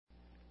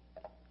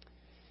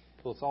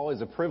Well, it's always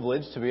a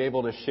privilege to be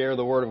able to share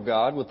the Word of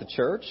God with the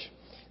church.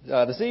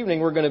 This evening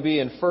we're going to be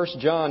in 1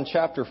 John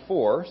chapter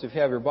 4. So if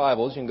you have your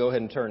Bibles, you can go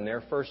ahead and turn there.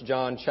 1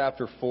 John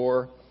chapter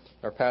 4.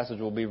 Our passage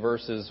will be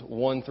verses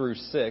 1 through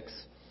 6.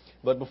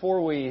 But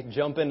before we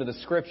jump into the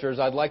Scriptures,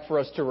 I'd like for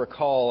us to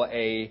recall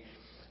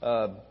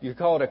you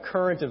call it a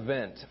current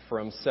event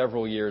from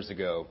several years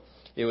ago.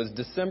 It was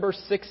December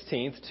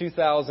 16th,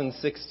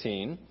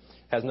 2016.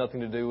 Has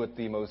nothing to do with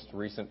the most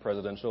recent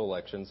presidential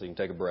election, so you can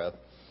take a breath.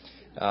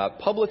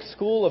 Public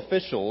school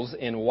officials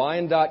in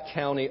Wyandotte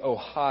County,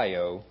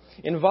 Ohio,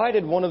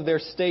 invited one of their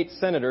state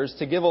senators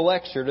to give a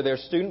lecture to their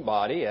student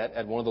body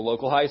at one of the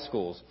local high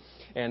schools.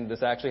 And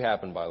this actually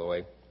happened, by the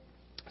way.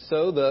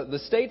 So the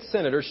state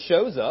senator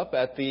shows up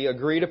at the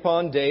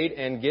agreed-upon date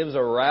and gives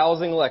a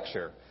rousing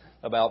lecture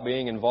about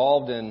being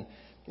involved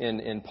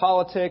in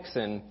politics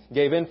and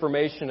gave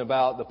information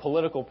about the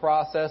political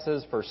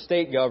processes for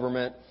state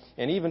government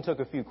and even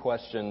took a few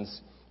questions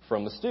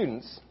from the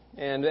students.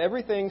 And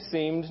everything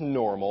seemed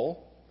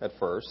normal at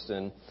first.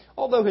 And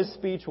although his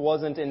speech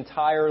wasn't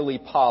entirely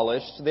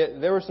polished,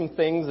 there were some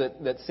things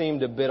that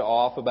seemed a bit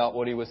off about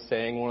what he was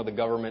saying. One of the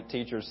government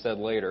teachers said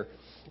later.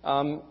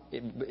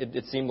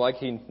 It seemed like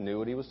he knew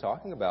what he was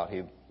talking about.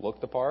 He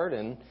looked the part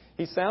and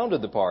he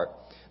sounded the part.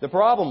 The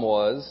problem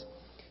was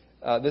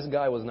this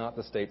guy was not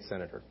the state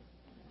senator.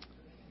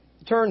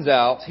 It turns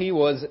out he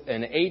was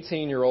an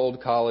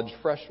 18-year-old college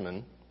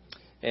freshman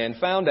and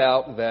found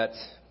out that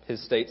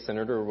his state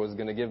senator was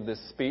going to give this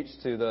speech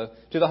to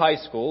the high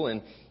school,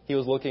 and he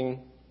was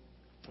looking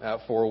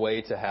for a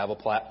way to have a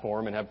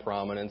platform and have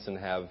prominence and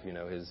have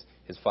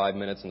his 5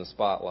 minutes in the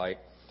spotlight.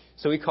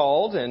 So he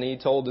called and he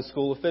told the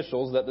school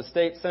officials that the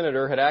state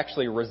senator had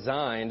actually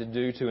resigned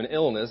due to an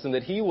illness and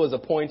that he was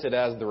appointed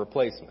as the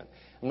replacement.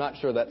 I'm not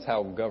sure that's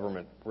how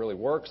government really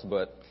works,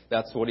 but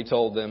that's what he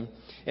told them.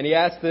 And he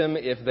asked them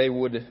if they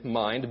would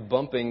mind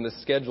bumping the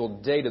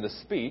scheduled date of the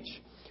speech,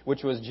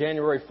 which was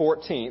January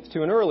 14th,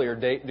 to an earlier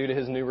date due to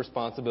his new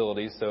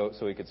responsibilities, so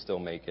he could still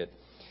make it.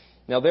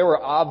 Now, there were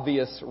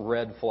obvious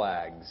red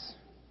flags.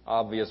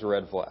 Obvious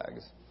red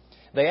flags.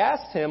 They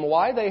asked him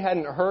why they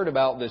hadn't heard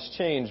about this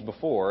change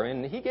before,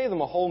 and he gave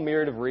them a whole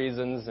myriad of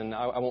reasons, and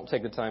I won't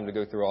take the time to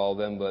go through all of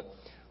them, but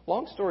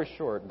long story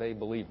short, they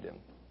believed him.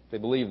 They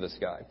believed this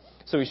guy.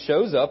 So he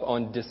shows up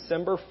on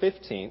December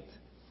 15th,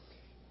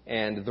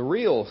 and the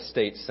real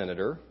state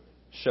senator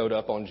showed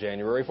up on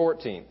January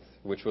 14th.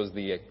 Which was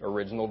the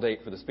original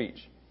date for the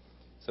speech.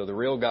 So the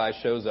real guy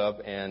shows up,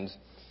 and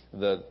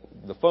the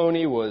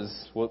phony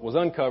was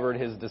uncovered.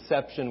 His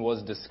deception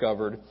was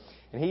discovered.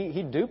 And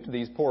he duped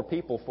these poor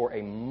people for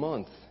a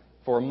month.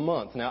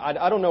 Now,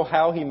 I don't know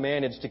how he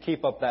managed to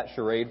keep up that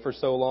charade for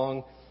so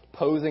long,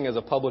 posing as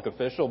a public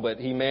official, but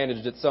he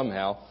managed it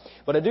somehow.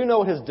 But I do know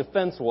what his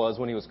defense was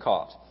when he was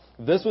caught.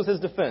 This was his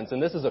defense,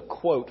 and this is a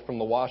quote from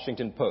the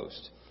Washington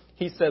Post.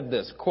 He said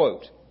this,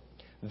 quote,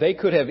 "They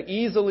could have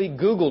easily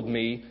Googled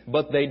me,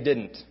 but they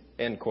didn't,"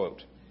 end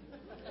quote.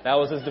 That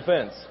was his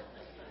defense.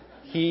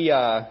 He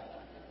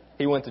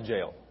went to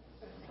jail.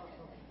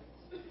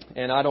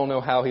 And I don't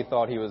know how he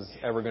thought he was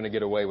ever going to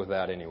get away with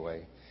that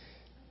anyway.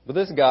 But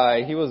this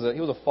guy, he was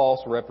a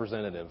false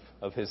representative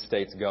of his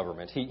state's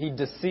government. He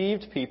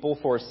deceived people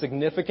for a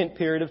significant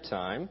period of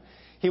time.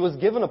 He was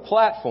given a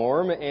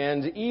platform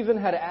and even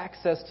had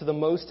access to the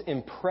most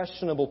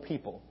impressionable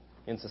people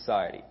in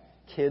society,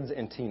 kids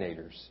and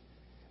teenagers.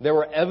 There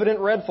were evident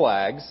red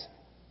flags,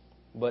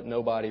 but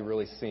nobody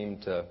really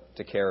seemed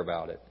to care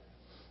about it.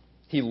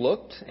 He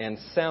looked and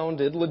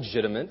sounded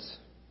legitimate,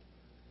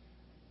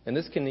 and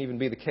this can even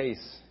be the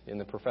case in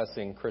the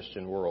professing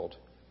Christian world.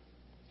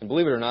 And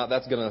believe it or not,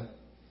 that's going to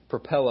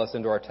propel us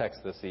into our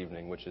text this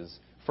evening, which is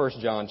 1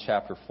 John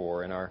chapter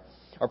 4. And our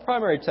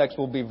primary text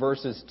will be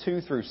verses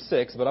 2 through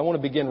 6, but I want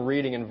to begin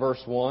reading in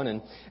verse 1.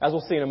 And as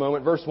we'll see in a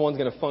moment, verse 1 is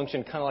going to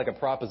function kind of like a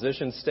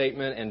proposition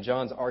statement, and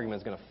John's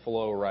argument is going to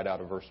flow right out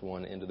of verse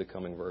 1 into the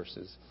coming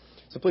verses.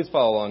 So please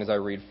follow along as I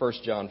read 1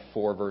 John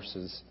 4,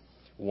 verses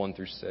 1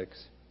 through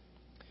 6.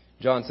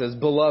 John says,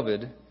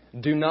 "Beloved,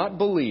 do not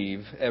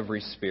believe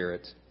every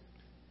spirit,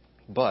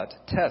 but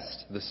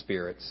test the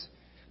spirits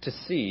to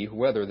see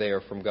whether they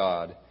are from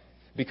God,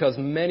 because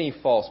many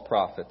false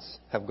prophets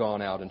have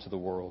gone out into the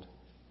world.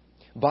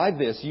 By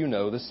this you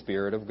know the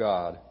Spirit of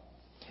God.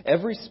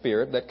 Every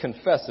spirit that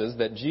confesses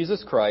that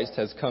Jesus Christ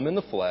has come in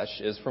the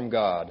flesh is from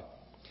God.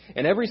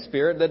 And every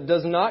spirit that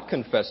does not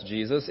confess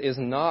Jesus is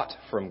not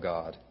from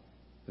God.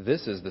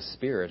 This is the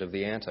spirit of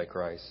the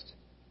Antichrist,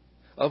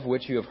 of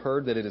which you have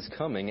heard that it is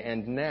coming,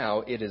 and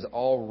now it is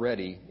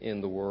already in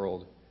the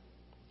world.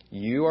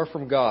 You are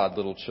from God,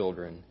 little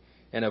children,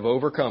 and have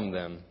overcome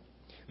them,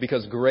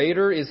 because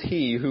greater is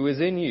He who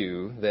is in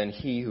you than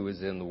he who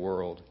is in the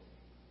world.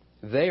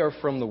 They are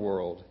from the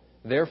world.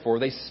 Therefore,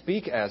 they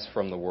speak as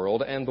from the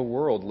world, and the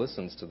world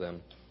listens to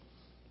them.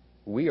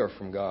 We are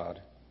from God.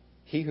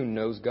 He who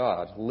knows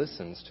God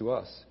listens to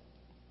us.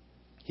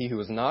 He who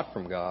is not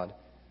from God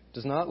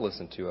does not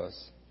listen to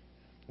us.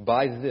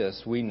 By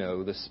this we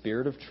know the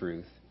spirit of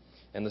truth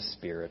and the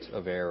spirit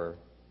of error."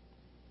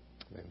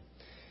 Amen.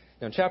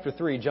 Now, in chapter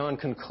 3, John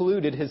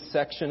concluded his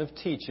section of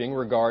teaching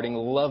regarding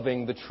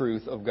loving the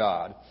truth of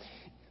God.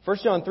 1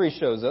 John 3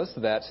 shows us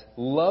that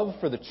love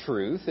for the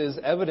truth is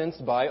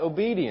evidenced by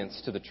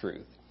obedience to the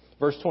truth.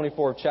 Verse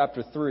 24 of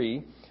chapter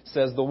 3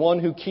 says, "The one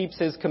who keeps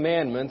his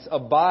commandments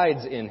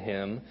abides in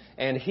him,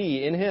 and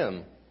he in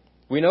him.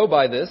 We know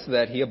by this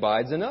that he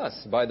abides in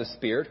us, by the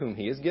Spirit whom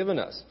he has given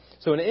us."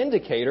 So an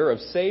indicator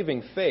of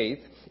saving faith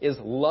is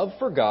love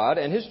for God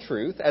and his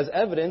truth as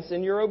evidence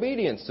in your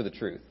obedience to the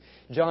truth.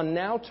 John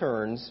now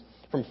turns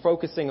from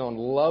focusing on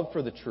love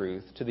for the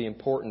truth to the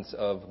importance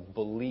of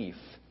belief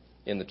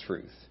in the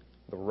truth,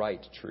 the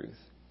right truth.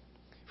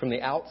 From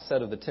the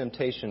outset of the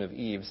temptation of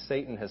Eve,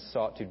 Satan has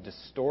sought to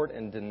distort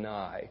and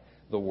deny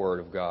the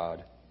Word of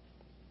God.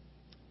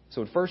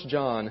 So in 1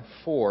 John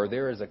 4,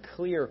 there is a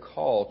clear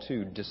call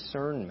to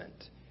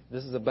discernment.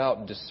 This is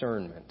about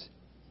discernment.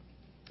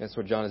 That's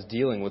what John is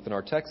dealing with in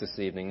our text this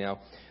evening.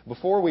 Now,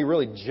 before we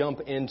really jump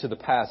into the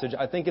passage,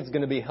 I think it's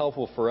going to be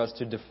helpful for us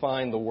to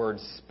define the word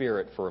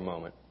Spirit for a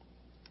moment.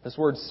 This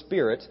word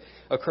Spirit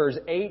occurs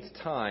 8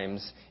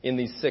 times in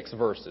these 6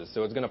 verses,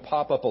 so it's going to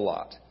pop up a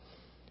lot.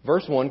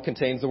 Verse 1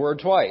 contains the word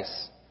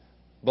twice.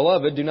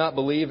 "Beloved, do not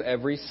believe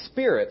every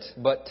spirit,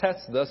 but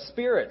test the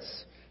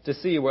spirits to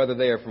see whether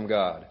they are from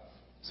God."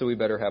 So we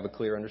better have a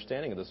clear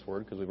understanding of this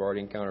word because we've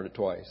already encountered it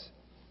twice.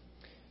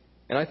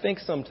 And I think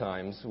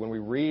sometimes when we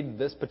read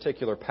this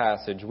particular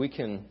passage, we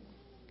can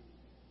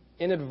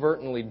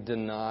inadvertently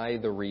deny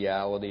the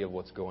reality of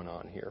what's going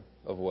on here,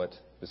 of what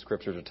the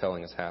Scriptures are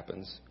telling us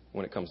happens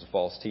when it comes to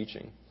false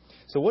teaching.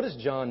 So what does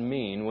John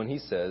mean when he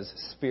says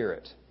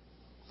Spirit?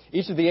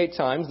 Each of the 8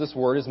 times this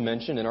word is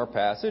mentioned in our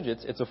passage,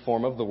 it's a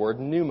form of the word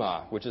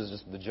pneuma, which is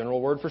just the general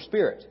word for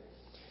spirit.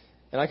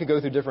 And I could go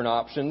through different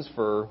options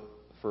for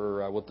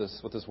what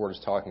this word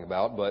is talking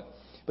about, but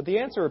the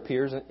answer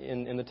appears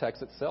in the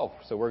text itself.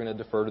 So we're going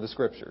to defer to the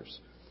Scriptures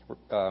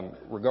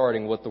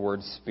regarding what the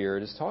word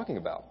Spirit is talking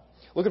about.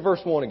 Look at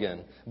verse 1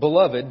 again.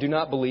 "Beloved, do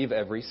not believe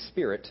every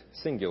spirit,"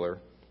 singular,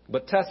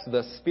 "but test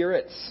the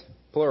spirits,"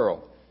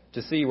 plural,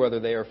 "to see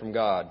whether they are from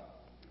God."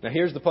 Now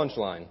here's the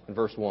punchline in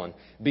verse 1.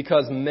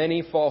 "Because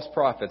many false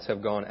prophets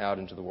have gone out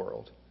into the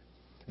world."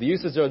 The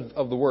usage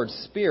of the word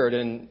Spirit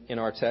in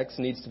our text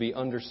needs to be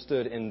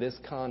understood in this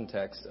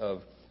context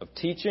of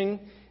teaching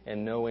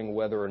and knowing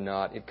whether or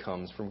not it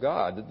comes from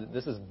God.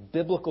 This is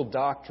biblical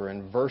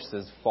doctrine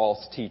versus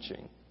false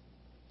teaching.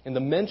 And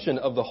the mention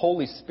of the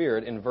Holy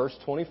Spirit in verse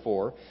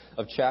 24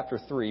 of chapter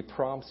 3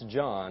 prompts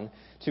John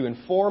to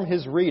inform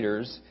his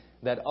readers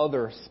that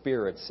other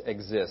spirits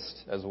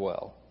exist as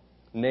well.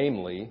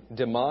 Namely,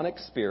 demonic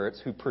spirits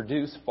who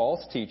produce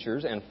false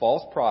teachers and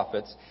false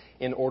prophets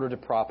in order to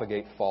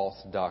propagate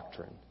false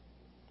doctrine.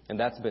 And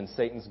that's been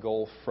Satan's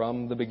goal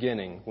from the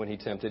beginning when he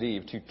tempted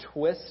Eve, to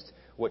twist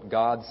what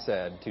God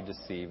said to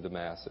deceive the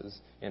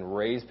masses and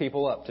raise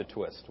people up to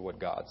twist what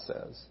God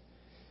says.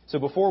 So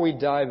before we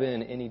dive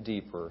in any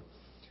deeper,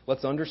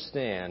 let's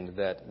understand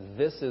that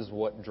this is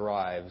what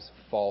drives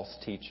false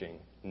teaching,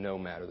 no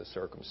matter the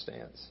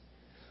circumstance.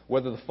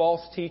 Whether the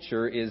false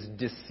teacher is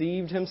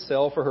deceived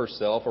himself or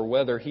herself, or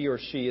whether he or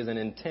she is an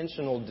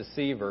intentional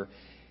deceiver,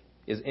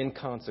 is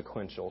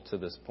inconsequential to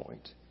this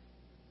point.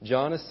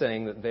 John is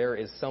saying that there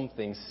is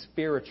something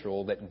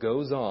spiritual that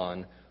goes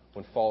on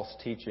when false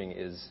teaching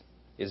is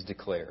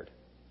declared.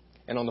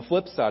 And on the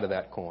flip side of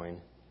that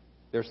coin,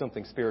 there's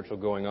something spiritual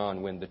going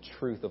on when the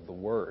truth of the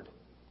Word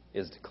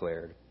is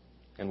declared.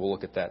 And we'll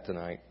look at that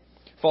tonight.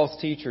 False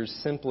teachers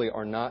simply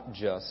are not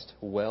just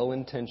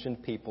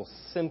well-intentioned people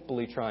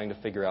simply trying to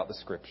figure out the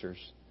Scriptures.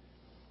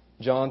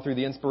 John, through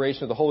the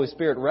inspiration of the Holy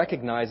Spirit,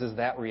 recognizes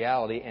that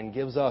reality and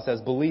gives us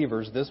as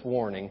believers this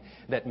warning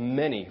that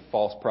many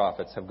false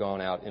prophets have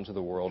gone out into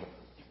the world,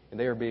 and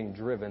they are being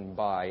driven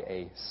by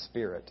a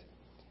spirit,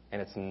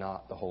 and it's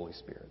not the Holy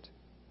Spirit.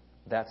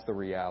 That's the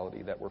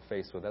reality that we're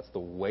faced with. That's the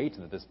weight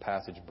that this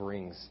passage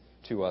brings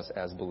to us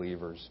as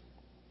believers.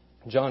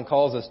 John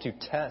calls us to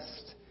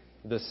test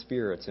the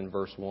spirits in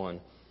verse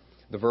 1.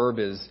 The verb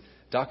is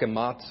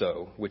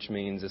dokimazo, which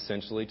means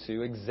essentially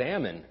to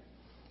examine.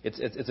 It's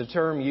a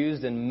term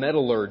used in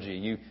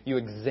metallurgy. You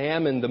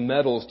examine the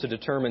metals to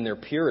determine their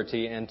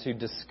purity and to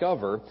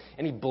discover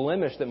any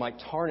blemish that might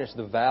tarnish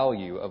the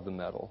value of the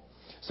metal.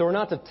 So we're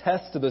not to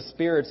test the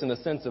spirits in the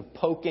sense of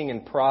poking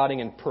and prodding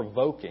and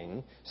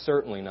provoking,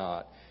 certainly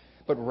not,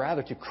 but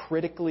rather to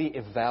critically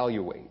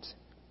evaluate.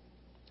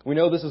 We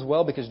know this as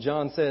well because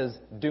John says,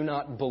 do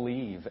not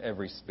believe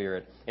every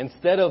spirit.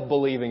 Instead of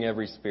believing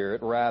every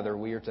spirit, rather,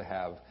 we are to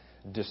have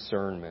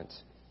discernment.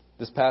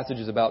 This passage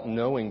is about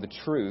knowing the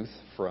truth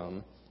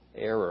from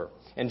error.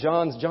 And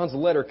John's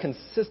letter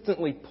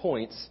consistently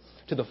points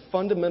to the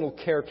fundamental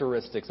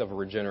characteristics of a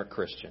regenerate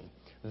Christian.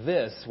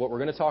 This, what we're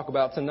going to talk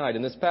about tonight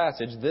in this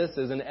passage, this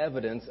is an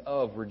evidence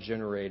of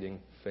regenerating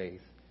faith.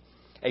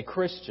 A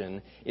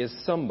Christian is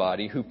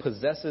somebody who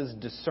possesses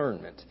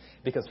discernment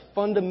because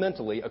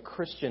fundamentally a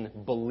Christian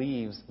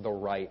believes the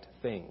right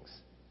things,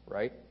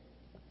 right?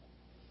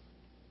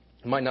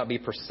 It might not be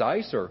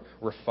precise or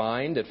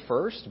refined at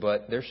first,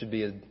 but there should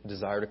be a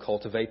desire to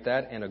cultivate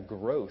that and a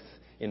growth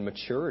in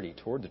maturity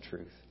toward the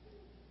truth.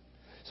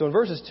 So in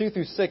verses 2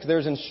 through 6,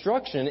 there's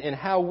instruction in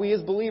how we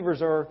as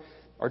believers are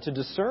to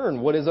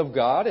discern what is of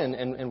God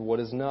and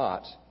what is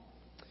not.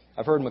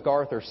 I've heard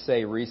MacArthur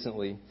say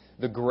recently,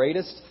 the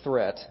greatest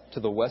threat to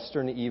the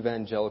Western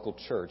evangelical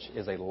church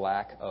is a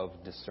lack of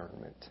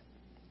discernment.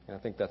 And I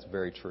think that's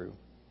very true.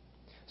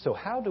 So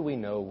how do we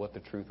know what the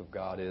truth of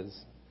God is?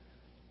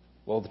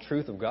 Well, the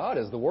truth of God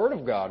is the Word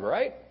of God,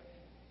 right?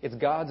 It's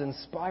God's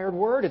inspired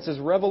Word. It's His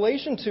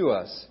revelation to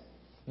us.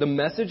 The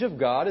message of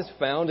God is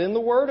found in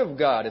the Word of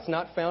God. It's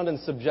not found in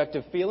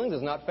subjective feelings.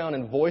 It's not found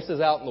in voices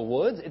out in the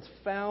woods. It's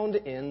found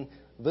in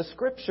the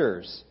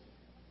Scriptures.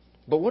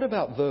 But what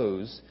about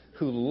those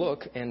who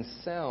look and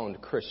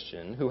sound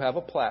Christian, who have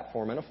a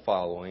platform and a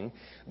following,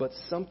 but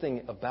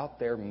something about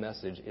their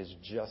message is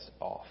just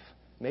off?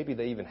 Maybe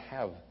they even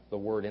have the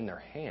Word in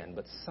their hand,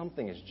 but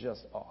something is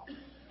just off.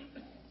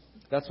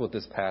 That's what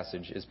this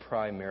passage is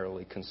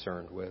primarily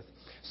concerned with.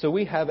 So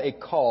we have a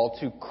call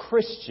to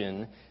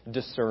Christian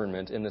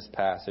discernment in this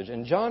passage.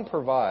 And John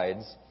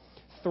provides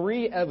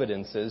 3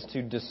 evidences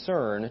to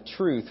discern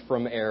truth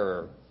from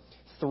error.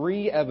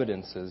 3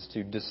 evidences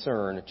to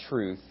discern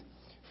truth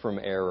from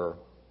error.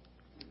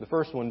 The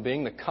first one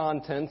being the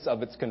contents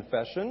of its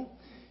confession,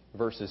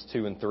 verses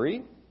 2 and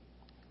 3.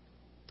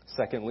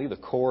 Secondly, the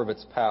core of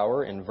its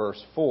power in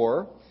verse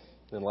 4.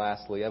 Then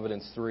lastly,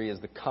 evidence 3 is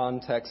the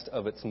context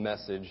of its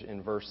message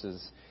in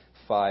verses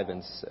 5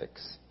 and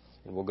 6.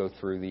 And we'll go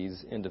through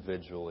these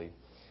individually.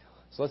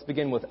 So let's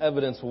begin with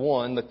evidence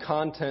 1, the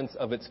contents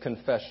of its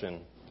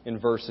confession in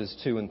verses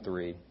 2 and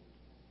 3.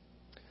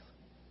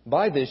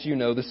 By this you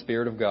know the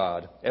Spirit of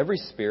God. Every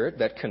spirit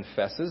that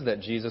confesses that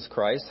Jesus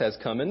Christ has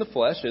come in the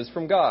flesh is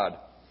from God.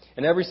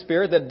 And every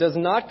spirit that does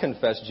not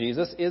confess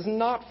Jesus is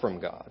not from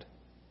God.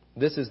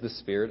 This is the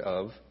spirit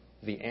of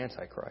the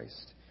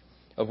Antichrist,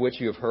 of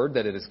which you have heard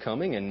that it is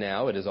coming, and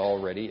now it is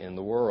already in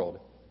the world.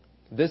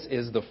 This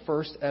is the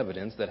first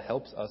evidence that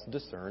helps us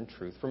discern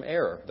truth from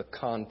error, the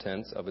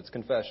contents of its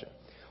confession.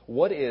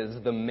 What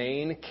is the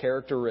main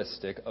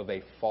characteristic of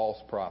a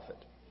false prophet?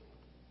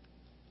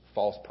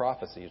 False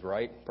prophecies,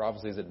 right?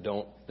 Prophecies that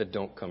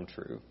don't come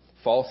true.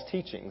 False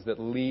teachings that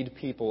lead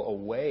people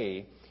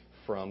away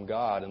from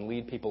God and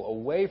lead people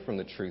away from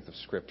the truth of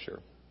Scripture.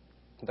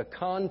 The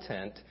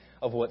content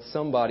of what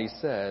somebody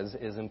says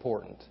is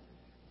important.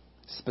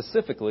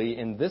 Specifically,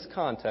 in this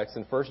context,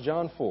 in 1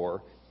 John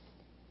 4,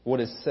 what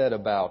is said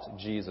about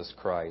Jesus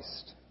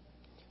Christ.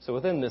 So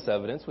within this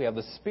evidence, we have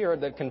the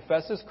spirit that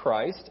confesses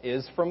Christ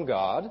is from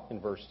God, in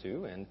verse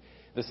 2, and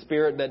the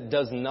spirit that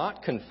does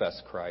not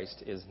confess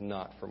Christ is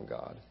not from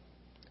God.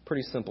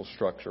 Pretty simple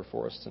structure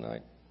for us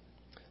tonight.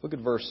 Look at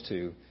verse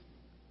 2.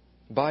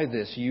 By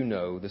this you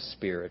know the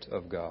Spirit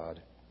of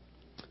God.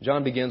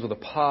 John begins with a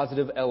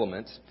positive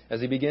element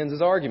as he begins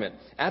his argument.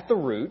 At the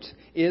root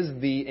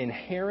is the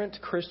inherent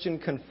Christian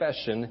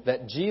confession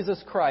that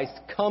Jesus Christ,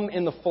 come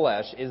in the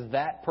flesh, is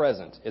that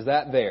present, is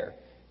that there.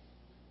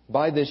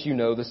 By this you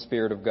know the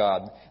Spirit of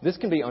God. This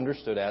can be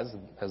understood as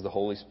the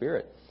Holy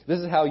Spirit. This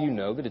is how you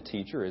know that a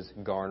teacher is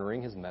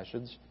garnering his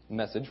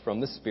message from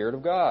the Spirit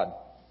of God.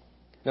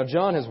 Now,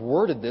 John has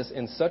worded this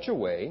in such a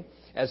way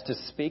as to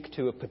speak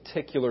to a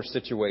particular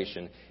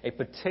situation, a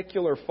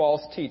particular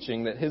false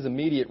teaching that his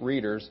immediate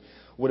readers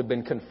would have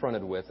been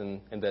confronted with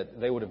and that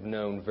they would have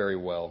known very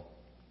well.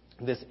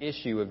 This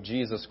issue of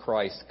Jesus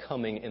Christ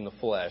coming in the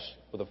flesh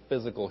with a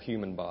physical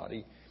human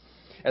body.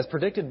 As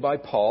predicted by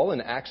Paul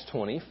in Acts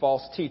 20,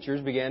 false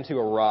teachers began to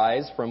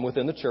arise from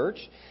within the church,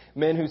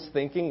 men whose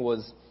thinking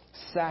was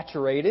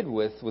saturated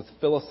with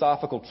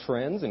philosophical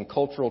trends and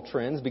cultural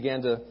trends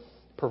began to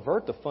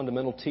pervert the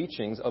fundamental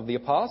teachings of the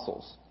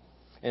apostles.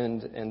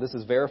 And this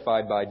is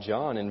verified by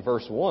John in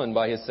verse 1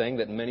 by his saying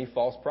that many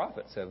false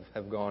prophets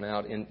have gone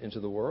out into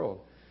the world.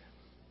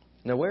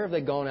 Now, where have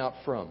they gone out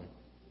from?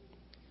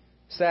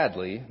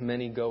 Sadly,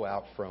 many go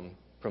out from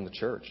the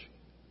church.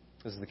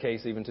 This is the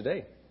case even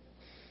today.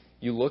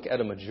 You look at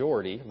a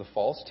majority of the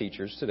false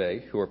teachers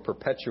today who are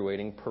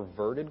perpetuating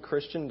perverted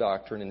Christian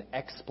doctrine and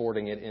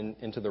exporting it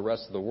into the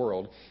rest of the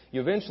world,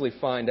 you eventually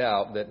find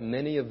out that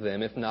many of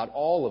them, if not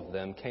all of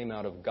them, came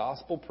out of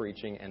gospel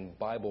preaching and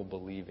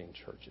Bible-believing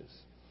churches.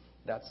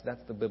 That's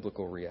the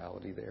biblical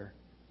reality there.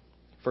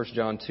 1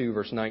 John 2,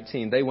 verse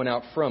 19, they went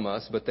out from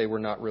us, but they were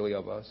not really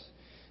of us.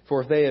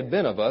 For if they had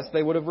been of us,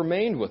 they would have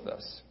remained with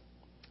us.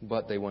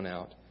 But they went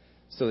out,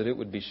 so that it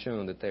would be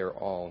shown that they are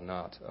all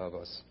not of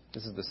us.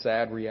 This is the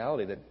sad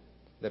reality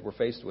that we're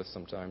faced with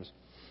sometimes.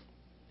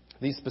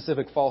 These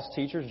specific false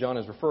teachers John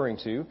is referring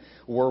to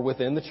were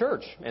within the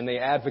church, and they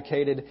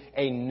advocated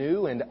a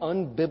new and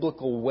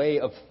unbiblical way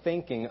of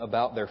thinking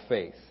about their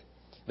faith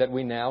that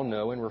we now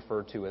know and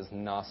refer to as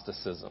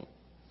Gnosticism.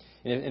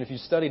 And if you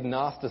studied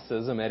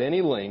Gnosticism at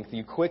any length,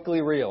 you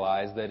quickly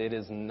realize that it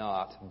is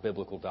not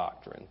biblical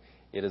doctrine.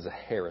 It is a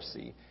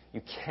heresy.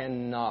 You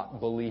cannot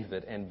believe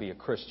it and be a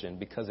Christian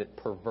because it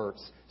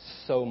perverts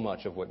so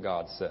much of what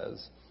God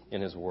says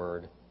in His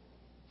Word.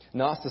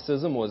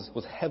 Gnosticism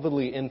was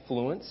heavily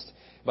influenced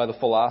by the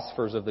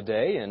philosophers of the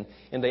day,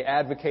 and they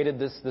advocated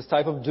this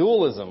type of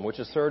dualism, which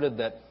asserted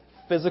that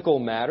physical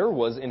matter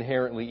was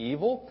inherently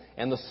evil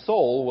and the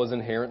soul was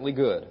inherently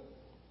good.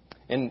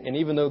 And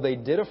even though they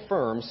did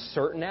affirm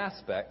certain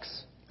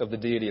aspects of the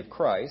deity of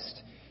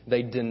Christ,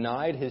 they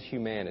denied his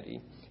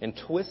humanity and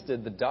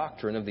twisted the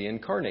doctrine of the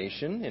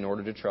incarnation in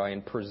order to try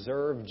and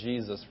preserve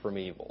Jesus from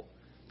evil.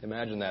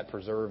 Imagine that,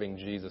 preserving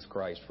Jesus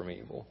Christ from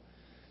evil.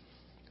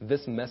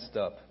 This messed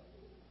up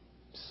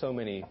so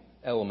many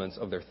elements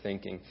of their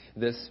thinking.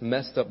 This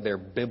messed up their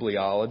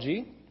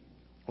bibliology,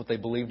 what they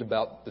believed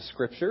about the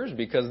Scriptures,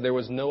 because there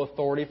was no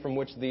authority from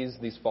which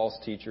these false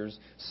teachers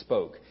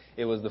spoke.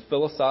 It was the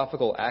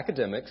philosophical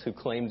academics who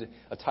claimed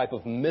a type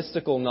of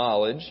mystical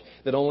knowledge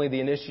that only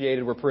the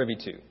initiated were privy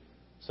to.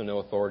 So no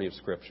authority of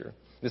Scripture.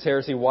 This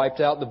heresy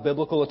wiped out the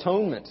biblical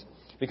atonement.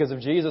 Because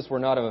if Jesus were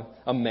not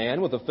a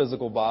man with a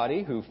physical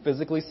body who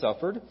physically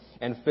suffered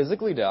and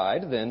physically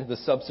died, then the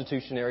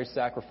substitutionary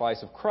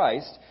sacrifice of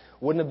Christ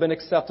wouldn't have been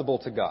acceptable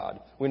to God.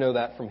 We know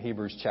that from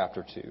Hebrews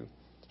chapter 2.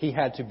 He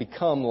had to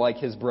become like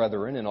his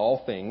brethren in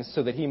all things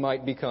so that he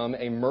might become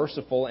a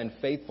merciful and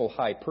faithful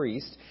high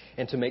priest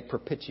and to make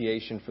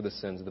propitiation for the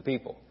sins of the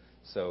people.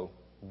 So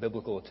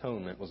biblical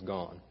atonement was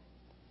gone.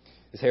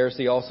 This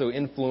heresy also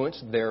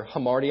influenced their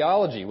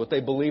hamartiology, what they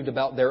believed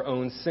about their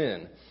own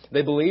sin.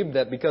 They believed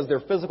that because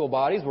their physical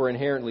bodies were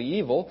inherently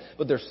evil,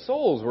 but their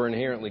souls were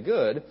inherently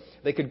good,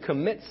 they could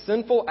commit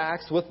sinful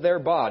acts with their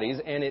bodies,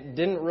 and it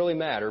didn't really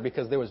matter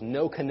because there was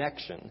no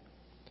connection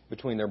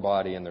between their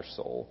body and their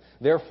soul.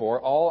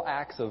 Therefore, all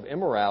acts of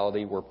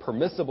immorality were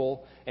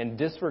permissible, and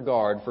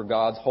disregard for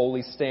God's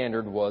holy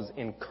standard was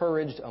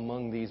encouraged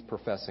among these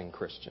professing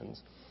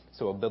Christians.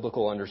 So a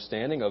biblical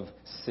understanding of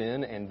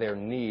sin and their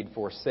need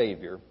for a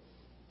Savior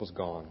was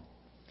gone.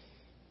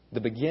 The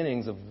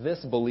beginnings of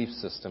this belief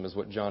system is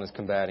what John is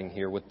combating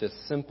here with this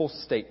simple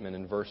statement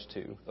in verse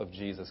 2 of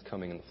Jesus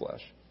coming in the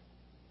flesh.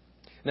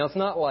 Now, it's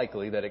not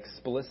likely that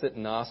explicit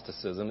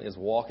Gnosticism is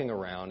walking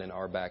around in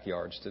our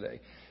backyards today.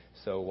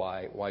 So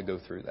why go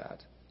through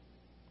that?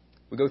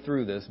 We go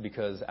through this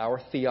because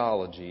our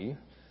theology,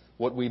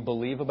 what we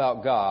believe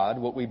about God,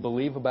 what we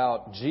believe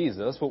about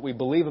Jesus, what we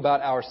believe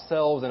about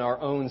ourselves and our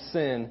own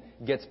sin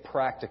gets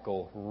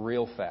practical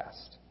real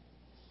fast.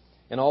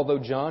 And although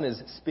John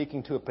is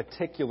speaking to a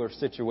particular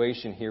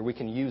situation here, we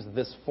can use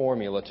this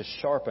formula to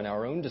sharpen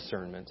our own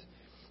discernment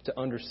to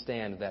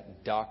understand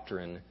that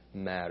doctrine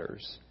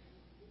matters.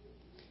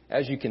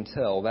 As you can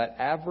tell, that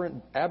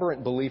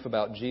aberrant belief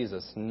about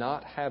Jesus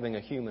not having a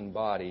human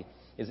body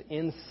is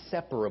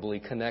inseparably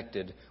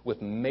connected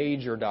with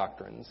major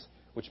doctrines,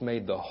 which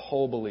made the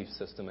whole belief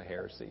system a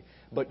heresy.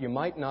 But you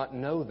might not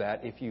know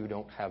that if you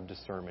don't have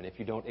discernment, if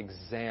you don't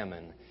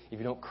examine, if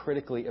you don't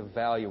critically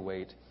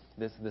evaluate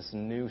this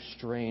new,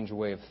 strange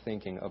way of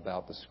thinking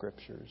about the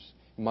Scriptures.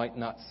 It might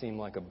not seem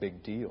like a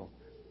big deal.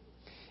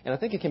 And I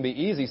think it can be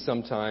easy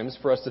sometimes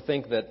for us to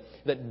think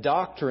that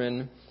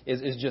doctrine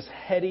is just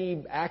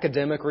heady,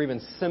 academic, or even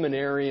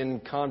seminarian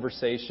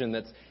conversation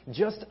that's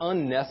just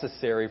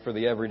unnecessary for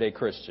the everyday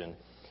Christian.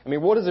 I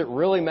mean, what does it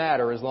really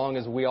matter as long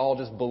as we all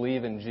just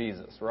believe in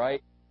Jesus,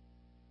 right?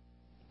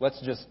 Let's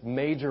just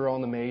major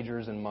on the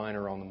majors and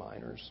minor on the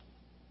minors.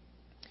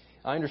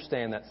 I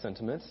understand that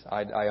sentiment.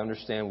 I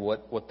understand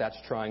what that's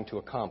trying to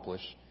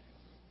accomplish.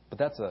 But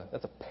that's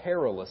a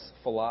perilous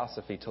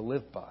philosophy to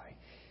live by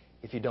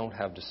if you don't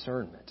have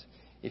discernment,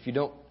 if you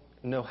don't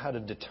know how to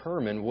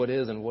determine what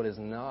is and what is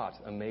not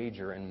a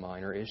major and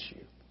minor issue.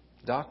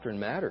 Doctrine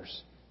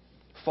matters.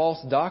 False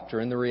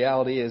doctrine, the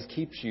reality is,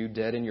 keeps you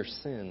dead in your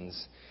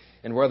sins.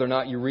 And whether or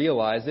not you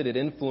realize it, it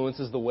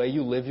influences the way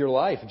you live your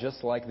life,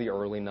 just like the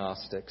early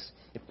Gnostics.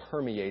 It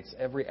permeates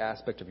every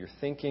aspect of your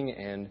thinking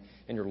and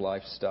your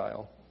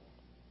lifestyle.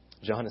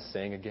 John is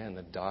saying again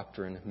that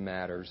doctrine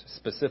matters.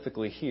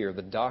 Specifically here,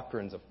 the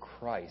doctrines of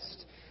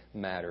Christ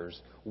matters.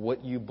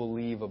 What you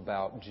believe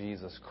about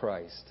Jesus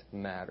Christ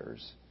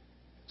matters.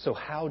 So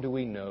how do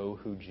we know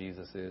who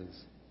Jesus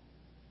is?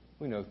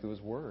 We know through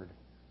His Word.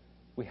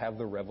 We have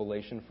the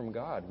revelation from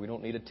God. We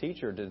don't need a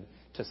teacher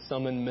to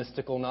summon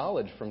mystical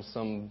knowledge from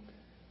some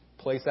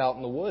place out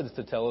in the woods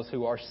to tell us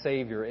who our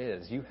Savior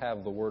is. You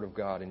have the Word of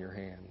God in your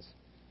hands.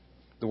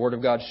 The Word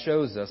of God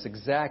shows us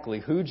exactly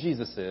who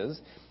Jesus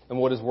is and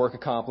what His work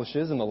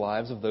accomplishes in the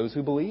lives of those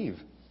who believe.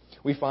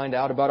 We find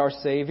out about our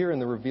Savior in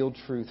the revealed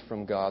truth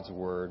from God's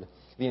Word.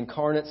 The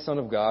incarnate Son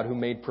of God who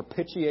made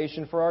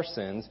propitiation for our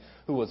sins,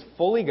 who was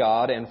fully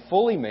God and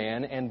fully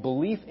man, and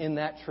belief in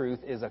that truth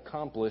is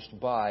accomplished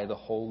by the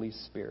Holy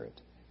Spirit.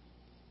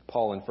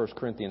 Paul in 1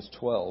 Corinthians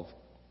 12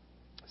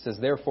 says,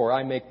 "Therefore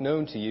I make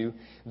known to you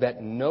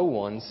that no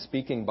one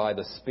speaking by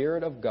the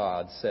Spirit of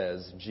God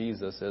says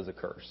Jesus is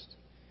accursed.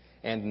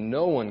 And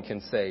no one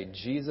can say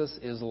Jesus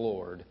is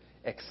Lord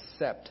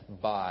except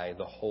by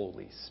the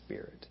Holy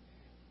Spirit."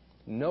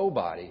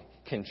 Nobody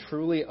can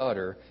truly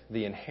utter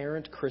the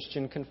inherent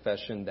Christian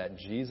confession that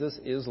Jesus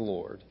is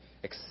Lord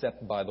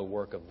except by the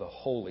work of the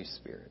Holy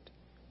Spirit.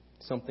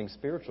 Something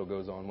spiritual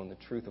goes on when the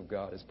truth of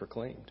God is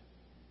proclaimed.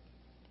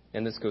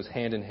 And this goes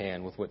hand in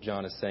hand with what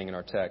John is saying in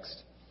our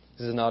text.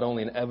 This is not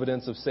only an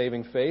evidence of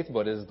saving faith,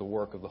 but it is the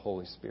work of the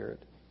Holy Spirit.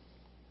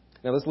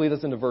 Now let's lead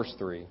us into verse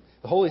 3.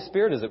 The Holy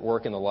Spirit is at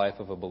work in the life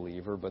of a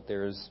believer, but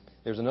there's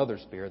another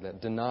spirit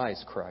that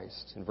denies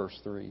Christ in verse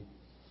 3.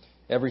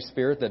 Every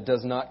spirit that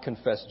does not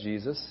confess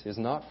Jesus is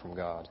not from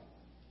God.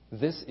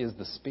 This is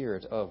the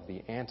spirit of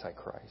the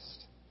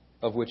Antichrist,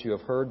 of which you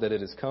have heard that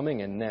it is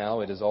coming, and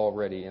now it is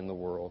already in the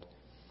world.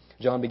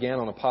 John began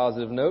on a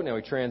positive note. Now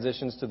he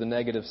transitions to the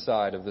negative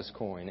side of this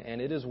coin,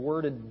 and it is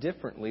worded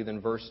differently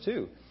than verse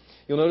 2.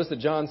 You'll notice that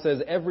John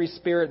says every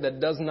spirit that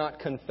does not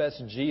confess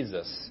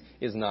Jesus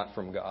is not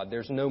from God.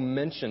 There's no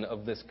mention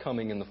of this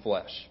coming in the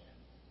flesh.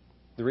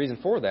 The reason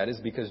for that is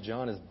because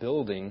John is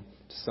building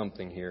to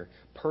something here.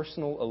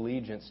 Personal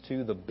allegiance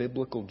to the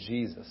biblical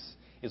Jesus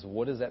is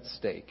what is at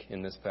stake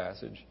in this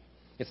passage.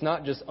 It's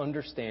not just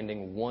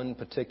understanding one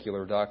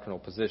particular doctrinal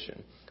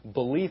position.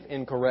 Belief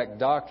in correct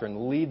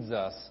doctrine leads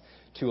us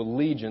to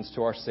allegiance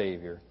to our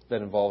Savior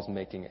that involves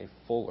making a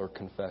fuller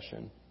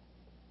confession.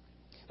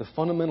 The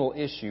fundamental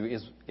issue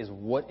is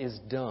what is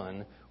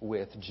done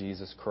with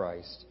Jesus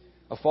Christ.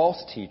 A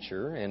false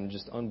teacher, and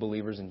just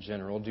unbelievers in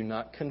general, do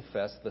not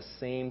confess the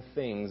same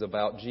things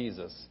about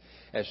Jesus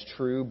as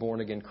true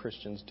born-again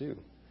Christians do.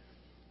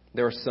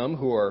 There are some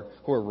who are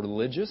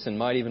religious and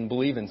might even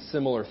believe in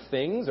similar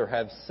things or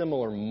have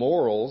similar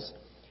morals,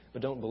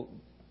 but don't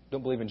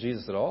believe in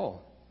Jesus at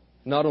all.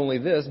 Not only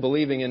this,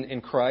 believing in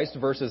Christ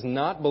versus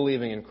not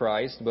believing in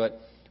Christ,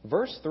 but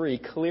verse 3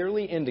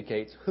 clearly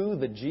indicates who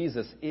the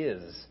Jesus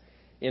is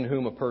in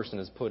whom a person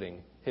is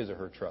putting his or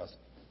her trust.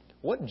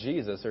 What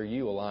Jesus are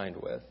you aligned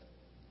with?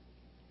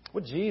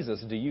 What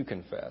Jesus do you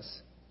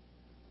confess?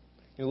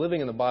 You know,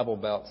 living in the Bible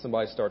Belt,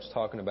 somebody starts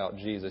talking about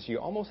Jesus, you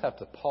almost have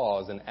to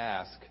pause and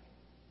ask,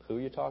 who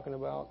are you talking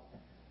about?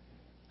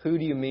 Who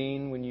do you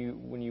mean when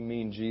you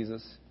mean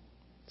Jesus?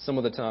 Some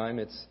of the time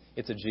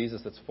it's a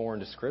Jesus that's foreign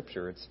to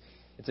Scripture.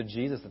 It's a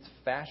Jesus that's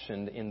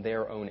fashioned in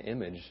their own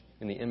image,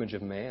 in the image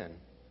of man.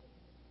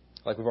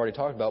 Like we've already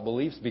talked about,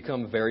 beliefs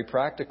become very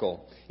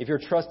practical. If you're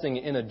trusting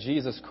in a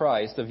Jesus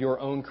Christ of your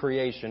own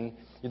creation,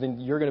 then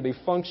you're going to be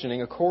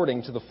functioning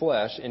according to the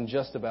flesh in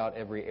just about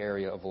every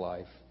area of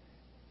life.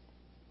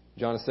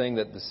 John is saying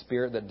that the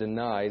spirit that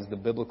denies the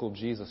biblical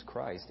Jesus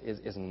Christ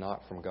is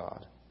not from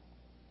God.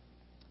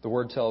 The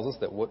Word tells us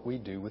that what we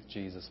do with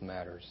Jesus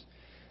matters.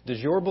 Does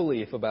your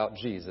belief about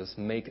Jesus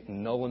make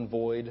null and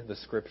void the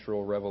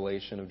scriptural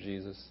revelation of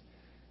Jesus?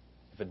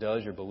 If it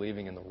does, you're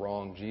believing in the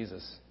wrong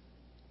Jesus.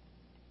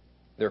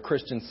 There are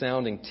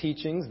Christian-sounding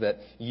teachings that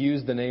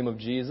use the name of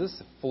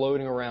Jesus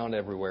floating around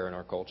everywhere in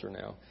our culture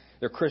now.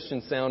 There are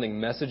Christian-sounding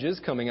messages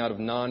coming out of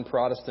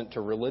non-Protestant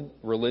to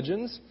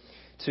religions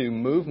to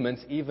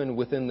movements even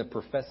within the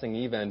professing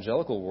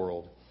evangelical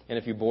world. And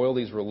if you boil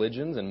these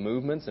religions and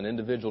movements and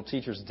individual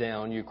teachers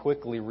down, you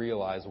quickly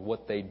realize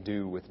what they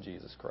do with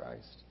Jesus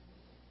Christ.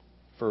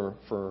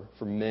 For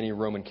many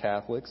Roman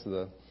Catholics,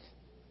 the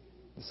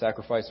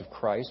sacrifice of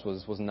Christ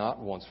was not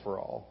once for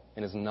all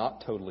and is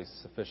not totally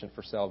sufficient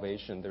for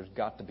salvation. There's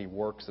got to be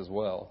works as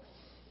well.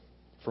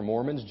 For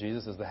Mormons,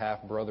 Jesus is the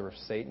half-brother of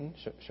Satan.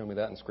 Show me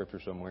that in Scripture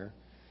somewhere.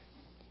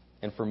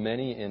 And for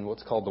many in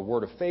what's called the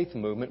Word of Faith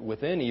movement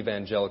within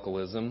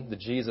evangelicalism, the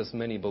Jesus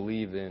many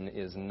believe in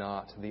is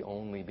not the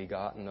only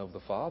begotten of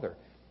the Father.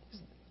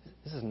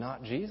 This is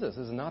not Jesus.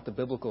 This is not the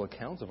biblical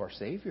accounts of our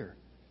Savior.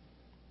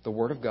 The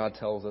Word of God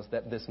tells us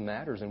that this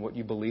matters, and what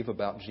you believe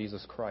about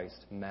Jesus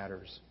Christ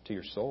matters to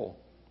your soul.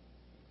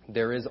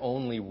 There is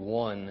only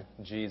one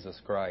Jesus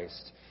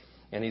Christ,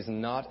 and He's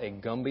not a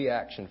Gumby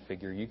action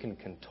figure you can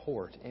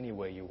contort any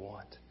way you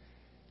want.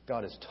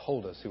 God has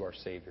told us who our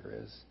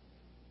Savior is.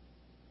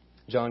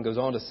 John goes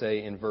on to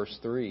say in verse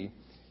 3,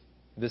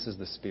 this is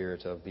the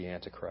spirit of the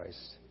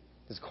Antichrist.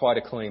 This is quite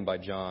a claim by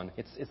John.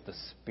 It's the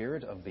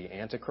spirit of the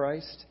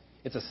Antichrist.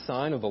 It's a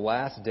sign of the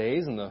last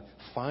days and the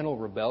final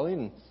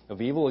rebellion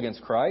of evil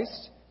against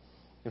Christ.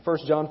 In 1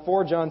 John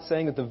 4, John's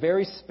saying that the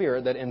very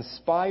spirit that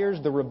inspires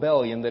the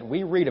rebellion that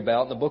we read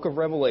about in the book of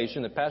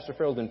Revelation that Pastor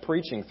Farrell's been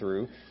preaching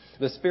through,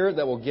 the spirit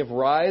that will give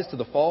rise to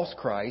the false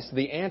Christ,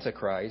 the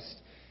Antichrist,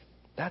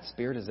 that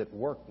spirit is at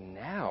work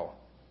now.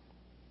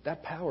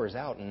 That power is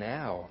out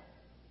now.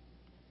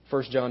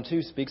 1 John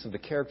 2 speaks of the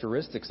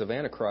characteristics of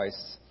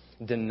Antichrists,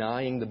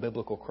 denying the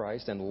biblical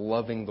Christ and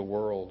loving the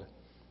world.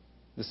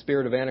 The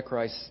spirit of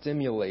Antichrist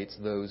stimulates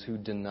those who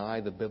deny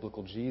the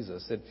biblical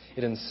Jesus.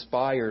 It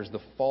inspires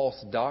the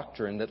false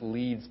doctrine that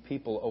leads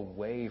people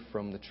away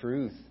from the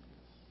truth.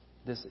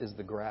 This is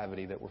the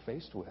gravity that we're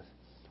faced with.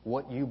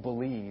 What you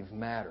believe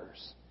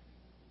matters.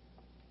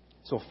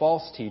 So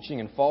false teaching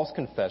and false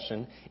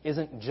confession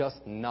isn't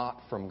just not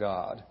from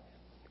God.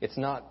 It's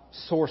not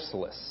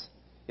sourceless.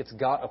 It's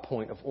got a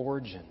point of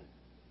origin,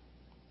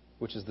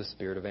 which is the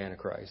spirit of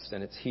Antichrist.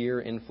 And it's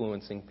here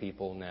influencing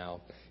people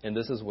now. And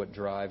this is what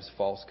drives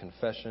false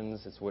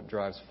confessions. It's what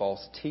drives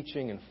false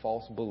teaching and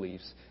false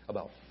beliefs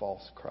about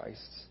false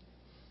Christs.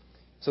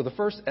 So the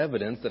first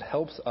evidence that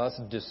helps us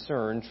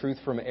discern truth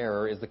from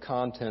error is the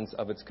contents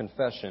of its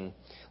confession.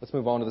 Let's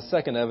move on to the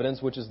second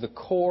evidence, which is the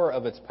core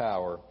of its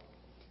power.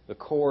 The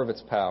core of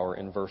its power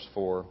in verse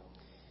 4.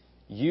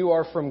 You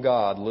are from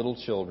God, little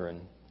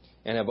children,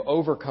 and have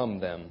overcome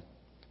them,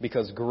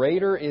 because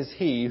greater is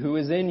He who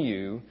is in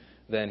you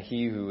than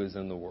he who is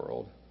in the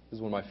world. This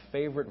is one of my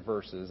favorite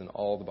verses in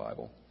all the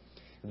Bible.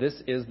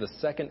 This is the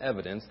second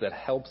evidence that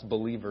helps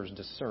believers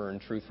discern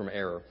truth from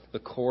error, the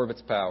core of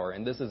its power.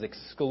 And this is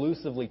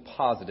exclusively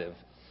positive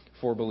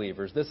for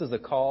believers. This is a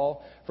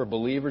call for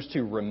believers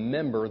to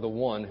remember the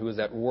one who is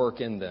at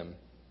work in them.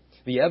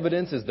 The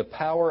evidence is the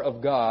power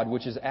of God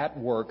which is at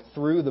work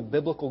through the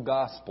biblical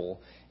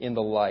gospel in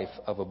the life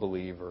of a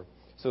believer.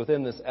 So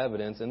within this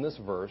evidence, in this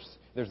verse,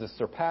 there's the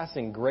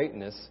surpassing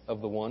greatness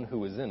of the one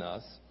who is in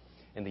us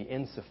and the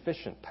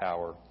insufficient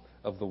power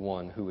of the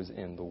one who is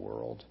in the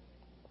world.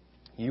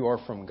 You are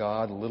from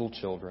God, little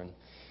children.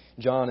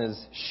 John is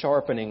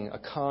sharpening a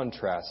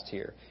contrast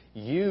here.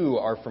 You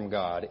are from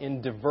God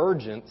in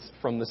divergence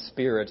from the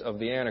spirit of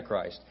the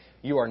Antichrist.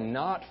 You are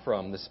not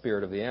from the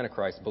spirit of the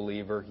Antichrist,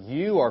 believer.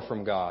 You are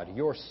from God.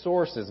 Your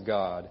source is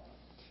God.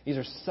 These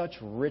are such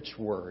rich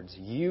words.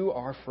 You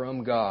are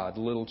from God,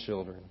 little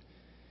children.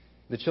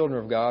 The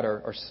children of God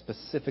are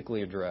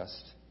specifically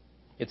addressed.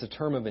 It's a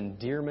term of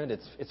endearment.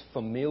 It's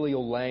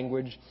familial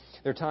language.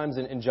 There are times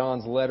in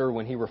John's letter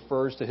when he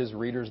refers to his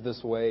readers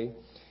this way,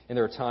 and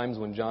there are times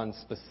when John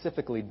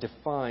specifically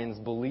defines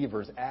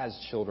believers as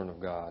children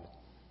of God.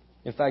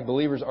 In fact,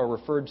 believers are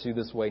referred to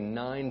this way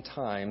 9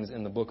 times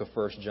in the book of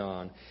 1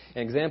 John.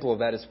 An example of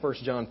that is 1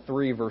 John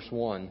 3, verse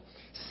 1.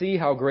 See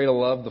how great a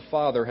love the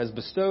Father has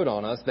bestowed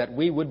on us that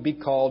we would be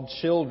called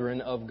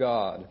children of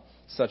God,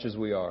 such as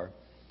we are.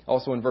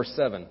 Also in verse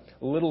 7,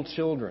 little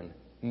children,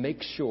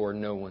 make sure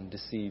no one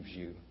deceives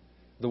you.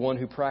 The one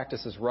who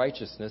practices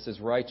righteousness is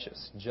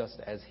righteous, just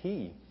as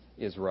he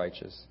is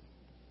righteous.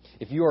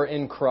 If you are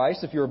in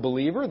Christ, if you're a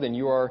believer, then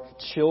you are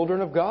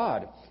children of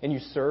God, and you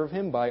serve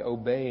Him by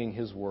obeying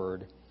His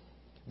word.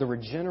 The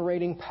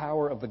regenerating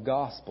power of the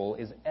gospel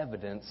is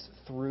evidenced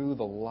through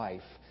the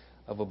life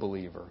of a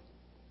believer.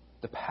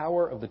 The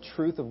power of the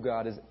truth of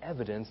God is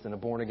evidenced in a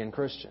born-again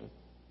Christian.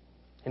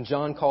 And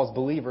John calls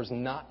believers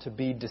not to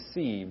be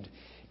deceived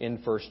in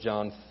 1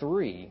 John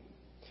 3.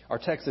 Our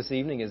text this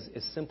evening is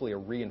simply a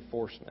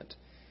reinforcement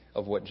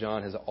of what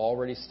John has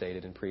already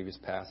stated in previous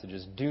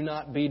passages. Do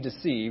not be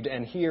deceived.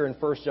 And here in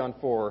 1 John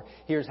 4,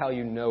 here's how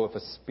you know if a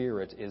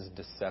spirit is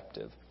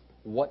deceptive.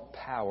 What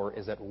power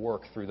is at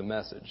work through the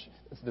message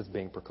that's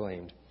being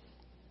proclaimed?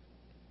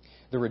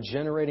 The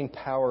regenerating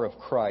power of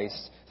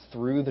Christ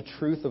through the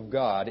truth of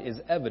God is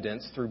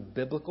evidenced through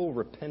biblical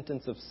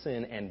repentance of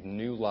sin and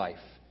new life.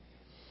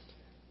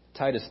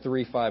 Titus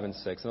 3, 5, and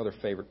 6, another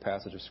favorite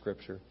passage of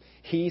Scripture.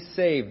 He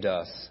saved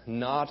us,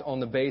 not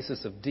on the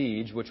basis of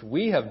deeds which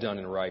we have done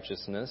in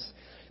righteousness,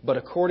 but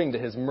according to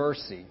His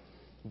mercy,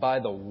 by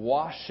the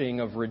washing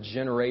of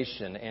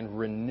regeneration and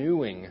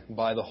renewing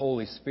by the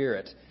Holy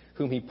Spirit,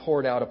 whom He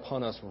poured out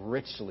upon us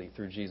richly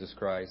through Jesus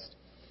Christ.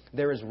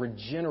 There is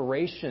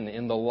regeneration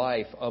in the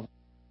life of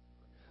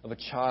a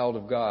child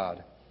of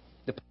God.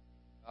 The power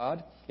of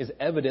God is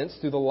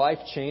evidenced through the life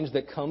change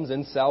that comes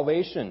in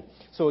salvation.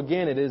 So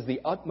again, it is the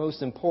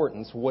utmost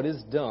importance what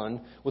is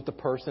done with the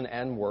person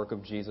and work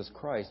of Jesus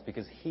Christ,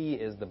 because He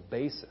is the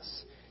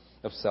basis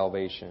of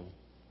salvation.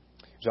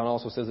 John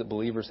also says that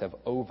believers have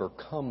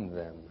overcome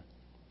them.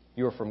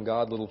 You are from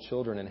God, little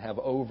children, and have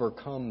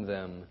overcome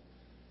them.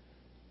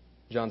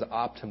 John's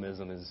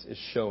optimism is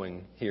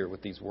showing here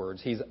with these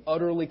words. He's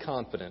utterly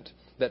confident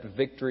that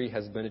victory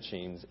has been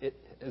achieved.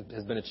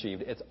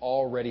 It's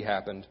already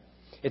happened.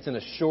 It's an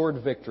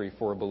assured victory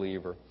for a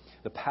believer.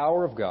 The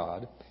power of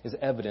God is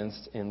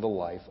evidenced in the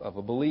life of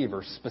a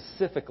believer,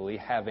 specifically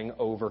having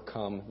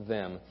overcome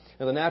them.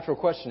 Now, the natural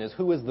question is,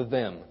 who is the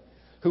them?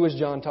 Who is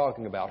John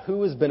talking about?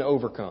 Who has been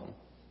overcome?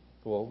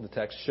 Well, the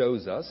text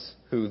shows us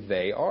who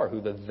they are,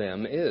 who the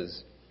them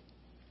is.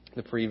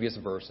 The previous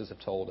verses have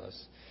told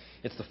us.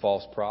 It's the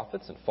false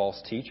prophets and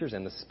false teachers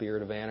and the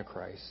spirit of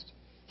Antichrist.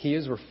 He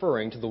is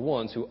referring to the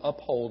ones who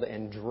uphold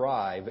and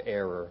drive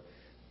error.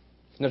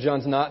 Now,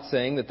 John's not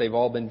saying that they've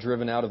all been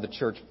driven out of the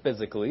church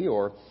physically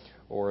or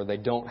they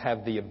don't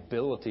have the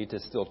ability to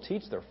still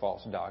teach their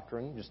false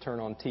doctrine. Just turn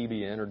on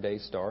TBN or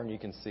Daystar and you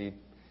can see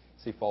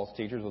false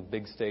teachers with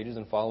big stages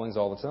and followings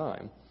all the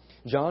time.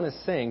 John is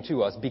saying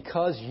to us,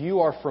 because you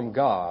are from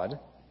God,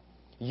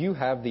 you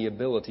have the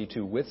ability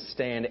to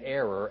withstand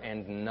error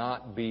and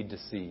not be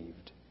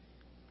deceived.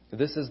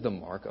 This is the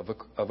mark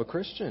of a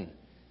Christian.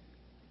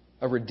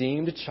 A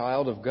redeemed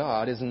child of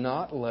God is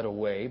not led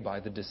away by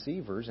the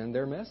deceivers and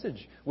their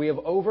message. We have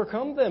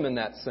overcome them in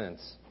that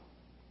sense.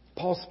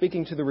 Paul's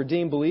speaking to the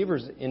redeemed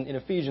believers in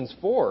Ephesians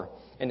 4,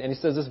 and he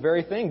says this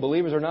very thing.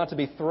 Believers are not to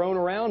be thrown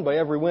around by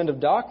every wind of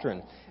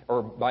doctrine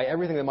or by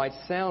everything that might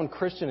sound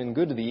Christian and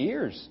good to the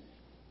ears.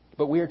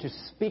 But we are to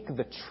speak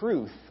the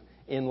truth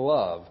in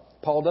love.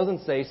 Paul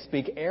doesn't say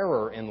speak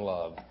error in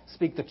love.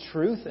 Speak the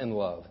truth in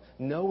love.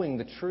 Knowing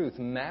the truth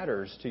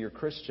matters to your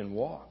Christian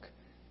walk.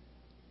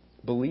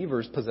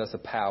 Believers possess a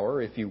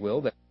power, if you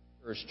will, that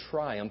ensures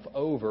triumph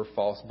over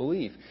false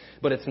belief.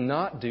 But it's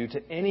not due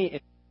to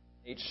any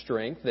innate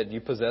strength that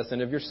you possess in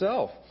of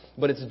yourself.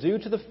 But it's due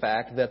to the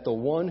fact that the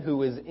one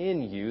who is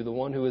in you, the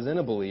one who is in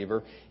a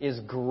believer, is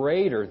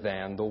greater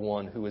than the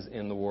one who is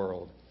in the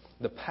world.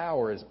 The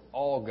power is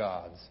all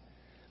God's.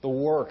 The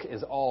work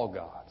is all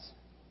God's.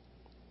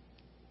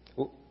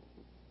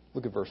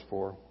 Look at verse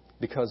 4.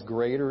 Because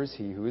greater is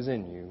He who is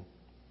in you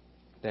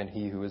than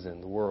he who is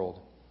in the world.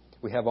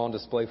 We have on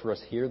display for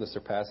us here the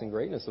surpassing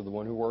greatness of the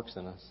one who works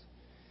in us.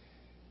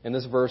 And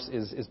this verse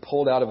is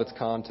pulled out of its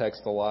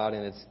context a lot,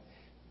 and it's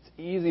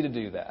easy to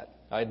do that.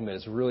 I admit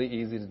it's really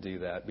easy to do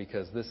that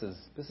because this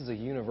is a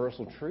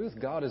universal truth.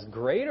 God is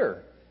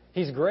greater.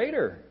 He's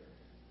greater.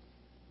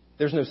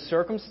 There's no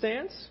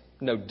circumstance,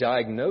 no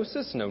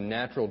diagnosis, no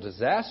natural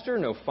disaster,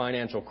 no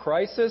financial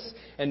crisis,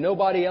 and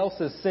nobody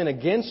else's sin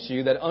against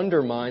you that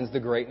undermines the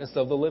greatness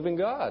of the living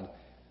God.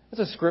 It's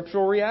a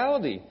scriptural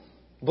reality.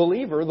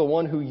 Believer, the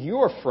one who you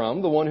are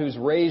from, the one who's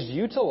raised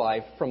you to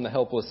life from the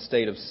helpless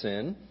state of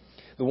sin,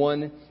 the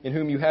one in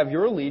whom you have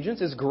your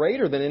allegiance is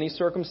greater than any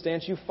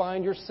circumstance you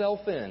find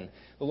yourself in.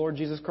 The Lord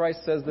Jesus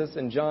Christ says this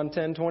in John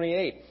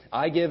 10:28.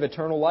 I give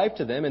eternal life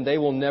to them, and they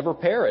will never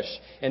perish,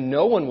 and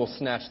no one will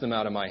snatch them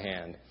out of my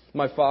hand.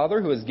 My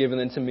Father, who has given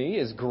them to me,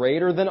 is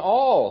greater than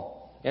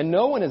all, and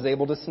no one is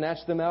able to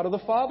snatch them out of the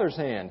Father's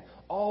hand.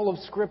 All of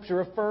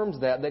Scripture affirms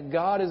that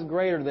God is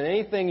greater than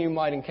anything you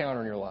might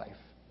encounter in your life.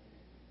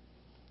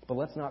 But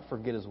let's not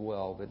forget as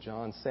well that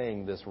John's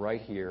saying this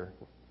right here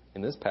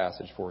in this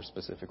passage for a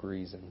specific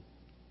reason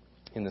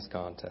in this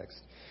context.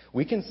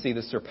 We can see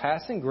the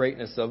surpassing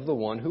greatness of the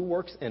one who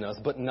works in us,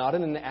 but not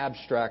in an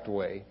abstract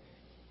way.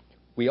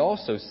 We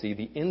also see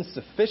the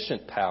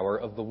insufficient power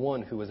of the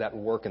one who is at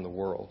work in the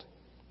world.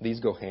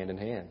 These go hand in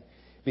hand.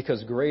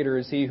 Because greater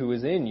is He who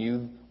is in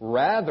you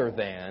rather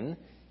than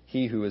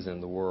he who is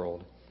in the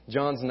world.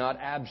 John's not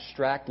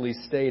abstractly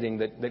stating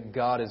that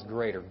God is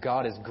greater.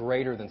 God is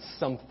greater than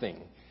something.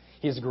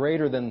 He is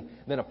greater than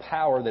a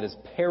power that is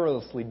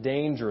perilously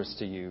dangerous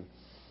to you.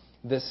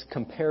 This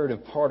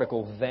comparative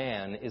particle,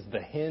 than, is the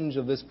hinge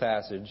of this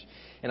passage.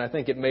 And I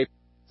think it may be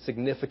a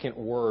significant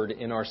word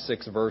in our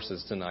 6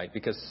 verses tonight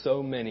because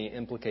so many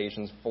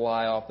implications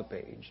fly off the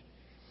page.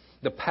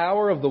 The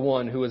power of the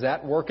one who is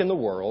at work in the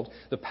world,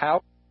 the power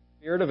of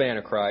the spirit of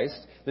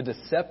Antichrist, the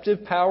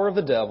deceptive power of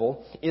the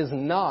devil, is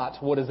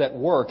not what is at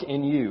work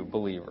in you,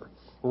 believer.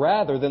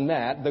 Rather than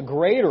that, the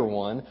greater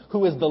one,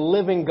 who is the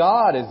living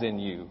God, is in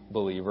you,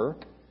 believer.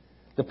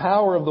 The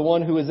power of the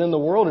one who is in the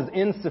world is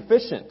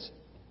insufficient.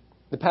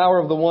 The power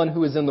of the one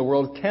who is in the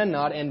world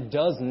cannot and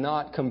does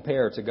not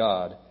compare to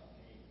God.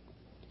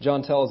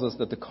 John tells us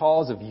that the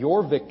cause of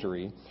your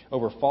victory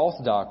over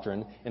false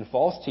doctrine and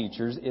false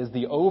teachers is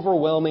the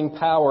overwhelming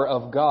power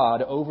of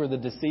God over the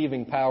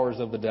deceiving powers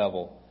of the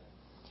devil.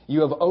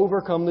 You have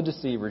overcome the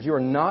deceivers. You are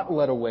not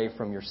led away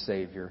from your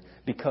Savior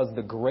because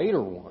the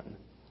greater one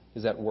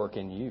is at work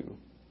in you.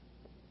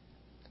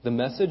 The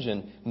message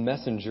and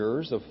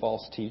messengers of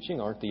false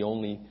teaching aren't the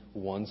only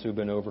ones who've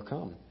been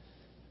overcome.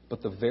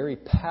 But the very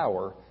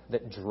power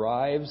that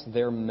drives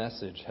their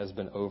message has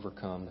been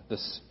overcome. The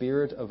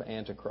spirit of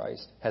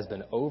Antichrist has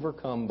been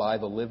overcome by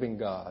the living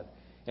God,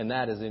 and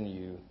that is in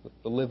you.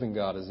 The living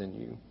God is in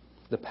you.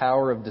 The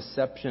power of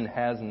deception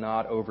has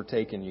not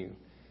overtaken you.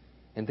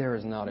 And there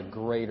is not a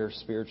greater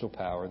spiritual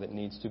power that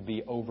needs to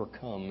be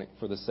overcome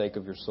for the sake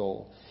of your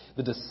soul.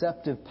 The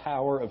deceptive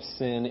power of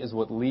sin is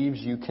what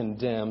leaves you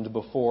condemned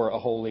before a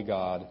holy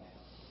God.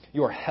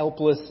 You are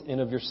helpless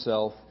in of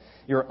yourself.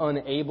 You're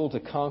unable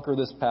to conquer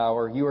this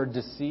power. You are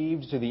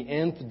deceived to the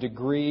nth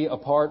degree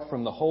apart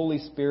from the Holy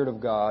Spirit of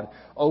God,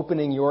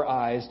 opening your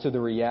eyes to the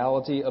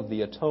reality of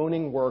the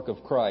atoning work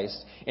of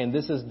Christ. And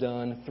this is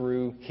done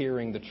through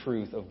hearing the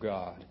truth of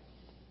God,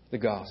 the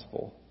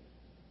gospel.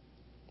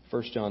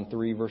 1 John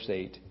 3, verse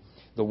 8.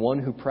 The one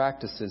who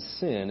practices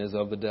sin is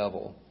of the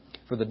devil,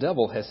 for the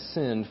devil has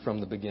sinned from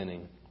the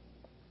beginning.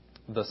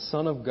 The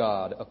Son of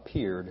God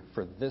appeared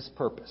for this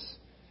purpose,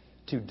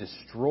 to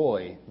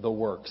destroy the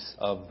works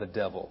of the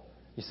devil.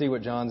 You see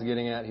what John's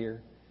getting at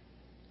here?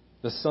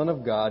 The Son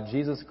of God,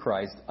 Jesus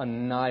Christ,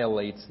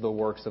 annihilates the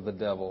works of the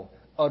devil,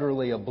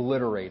 utterly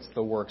obliterates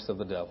the works of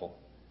the devil.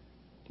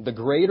 The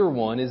greater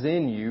one is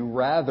in you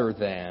rather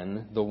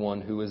than the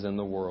one who is in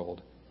the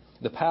world.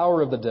 The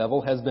power of the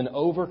devil has been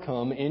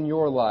overcome in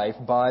your life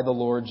by the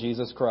Lord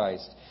Jesus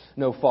Christ.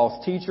 No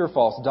false teacher,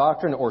 false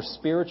doctrine, or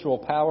spiritual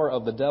power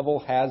of the devil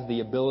has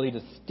the ability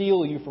to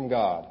steal you from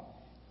God.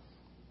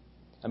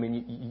 I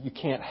mean, you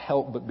can't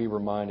help but be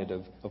reminded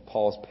of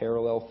Paul's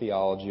parallel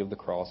theology of the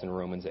cross in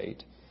Romans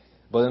 8.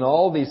 But in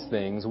all these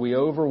things, we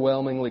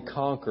overwhelmingly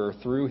conquer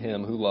through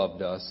Him who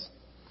loved us.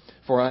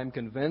 For I am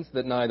convinced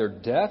that neither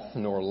death,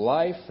 nor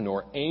life,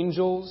 nor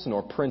angels,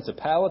 nor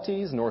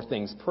principalities, nor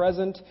things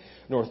present,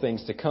 nor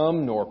things to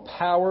come, nor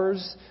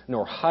powers,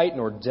 nor height,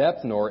 nor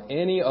depth, nor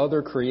any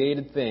other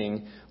created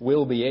thing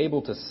will be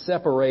able to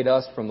separate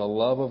us from the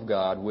love of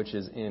God which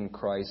is in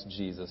Christ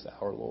Jesus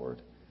our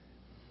Lord.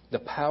 The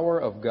power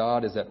of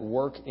God is at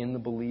work in the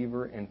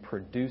believer and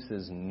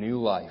produces new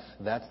life.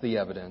 That's the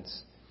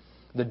evidence.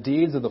 The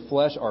deeds of the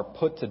flesh are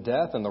put to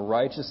death, and the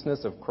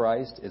righteousness of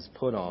Christ is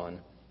put on,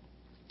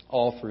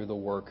 all through the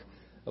work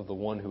of the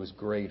one who is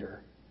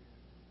greater.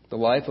 The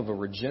life of a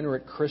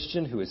regenerate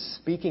Christian who is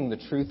speaking the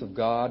truth of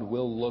God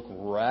will look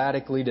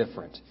radically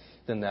different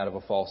than that of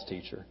a false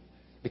teacher.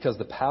 Because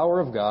the power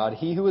of God,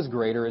 He who is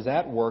greater, is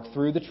at work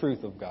through the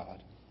truth of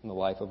God in the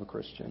life of a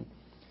Christian.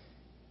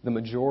 The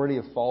majority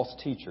of false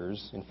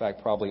teachers, in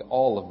fact, probably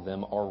all of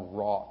them, are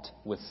wrought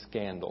with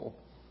scandal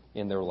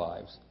in their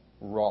lives.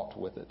 Wrought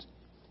with it.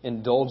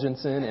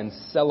 Indulgence in and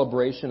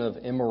celebration of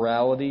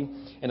immorality,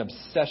 an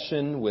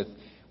obsession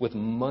with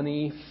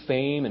money,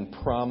 fame, and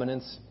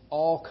prominence,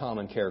 all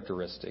common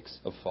characteristics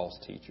of false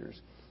teachers.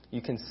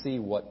 You can see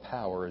what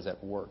power is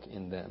at work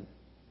in them.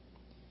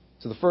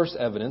 So the first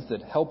evidence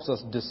that helps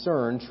us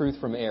discern truth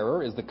from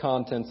error is the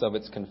contents of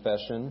its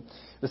confession.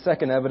 The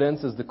second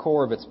evidence is the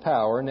core of its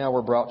power. Now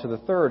we're brought to the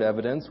third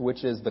evidence,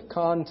 which is the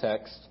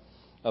context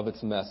of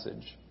its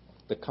message.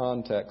 The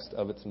context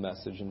of its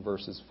message in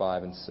verses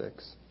 5 and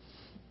 6.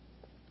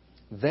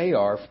 They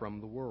are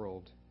from the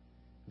world.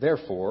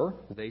 Therefore,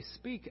 they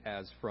speak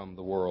as from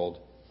the world,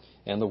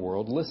 and the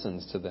world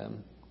listens to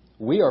them.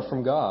 We are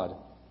from God.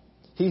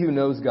 He who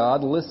knows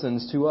God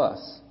listens to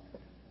us.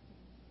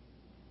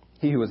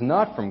 He who is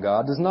not from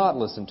God does not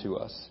listen to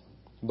us.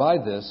 By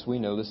this we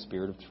know the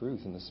spirit of truth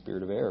and the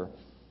spirit of error.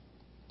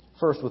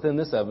 First, within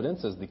this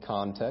evidence is the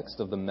context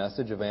of the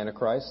message of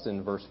Antichrist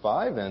in verse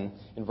 5, and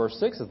in verse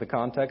 6 is the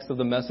context of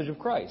the message of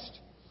Christ.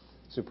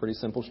 It's a pretty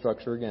simple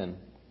structure again.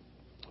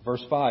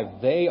 Verse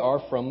 5, they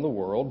are from the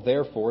world,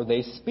 therefore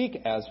they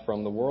speak as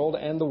from the world,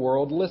 and the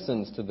world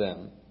listens to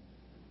them.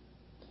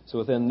 So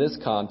within this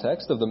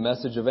context of the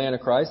message of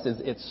Antichrist is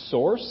its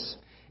source,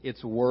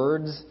 its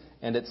words,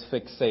 and its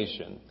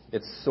fixation.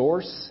 Its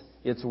source,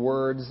 its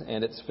words,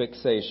 and its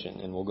fixation.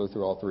 And we'll go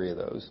through all three of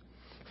those.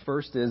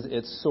 First is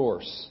its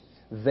source.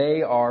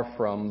 They are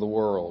from the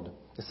world.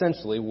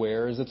 Essentially,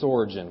 where is its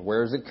origin?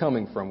 Where is it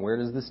coming from? Where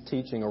does this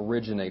teaching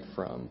originate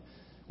from?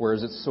 Where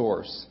is its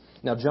source?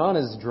 Now, John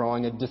is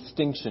drawing a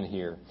distinction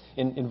here.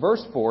 In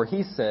verse 4,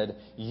 he said,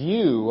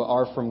 you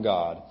are from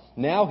God.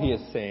 Now he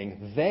is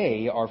saying,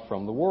 they are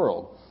from the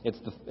world.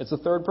 It's a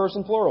third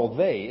person plural,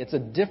 they. It's a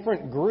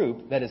different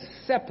group that is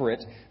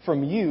separate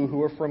from you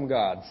who are from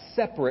God,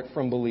 separate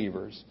from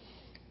believers.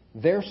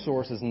 Their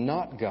source is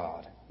not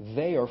God.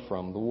 They are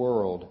from the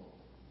world.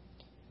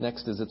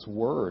 Next is its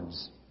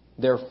words.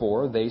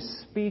 Therefore, they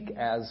speak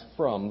as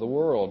from the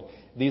world.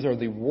 These are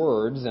the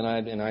words, and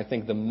I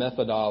think the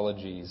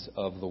methodologies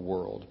of the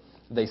world.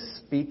 They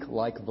speak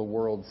like the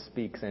world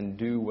speaks and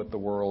do what the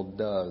world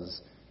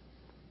does.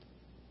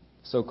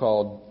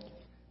 So-called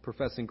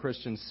professing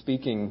Christians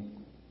speaking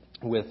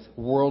with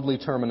worldly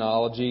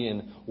terminology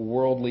and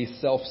worldly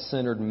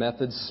self-centered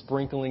methods,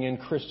 sprinkling in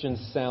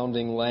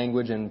Christian-sounding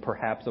language and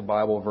perhaps a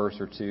Bible verse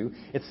or two.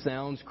 It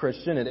sounds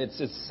Christian, it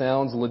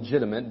sounds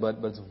legitimate, but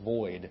it's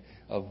void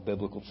of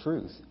biblical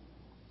truth.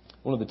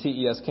 One of the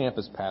TES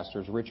campus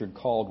pastors, Richard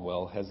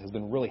Caldwell, has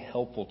been really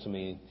helpful to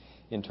me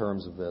in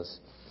terms of this.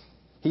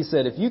 He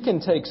said, if you can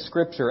take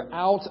Scripture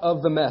out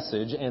of the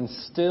message and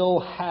still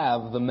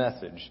have the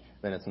message,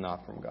 then it's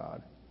not from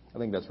God. I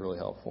think that's really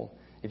helpful.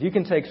 If you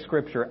can take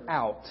Scripture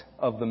out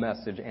of the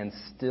message and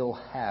still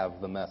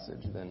have the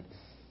message, then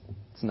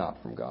it's not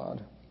from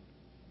God.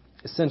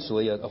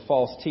 Essentially, a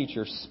false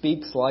teacher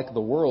speaks like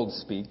the world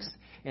speaks,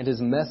 and his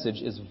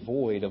message is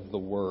void of the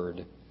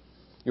Word.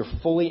 You're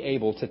fully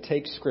able to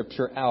take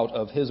Scripture out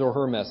of his or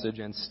her message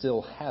and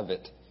still have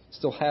it,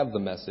 still have the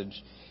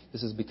message.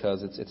 This is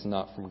because it's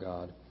not from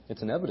God.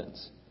 It's an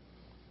evidence.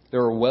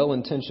 There are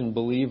well-intentioned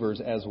believers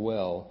as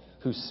well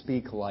who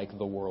speak like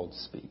the world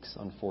speaks,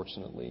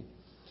 unfortunately.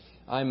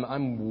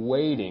 I'm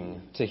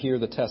waiting to hear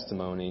the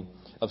testimony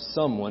of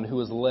someone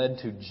who is led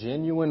to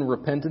genuine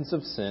repentance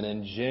of sin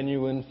and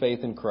genuine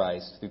faith in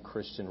Christ through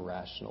Christian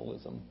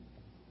rationalism.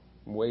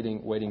 I'm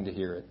waiting to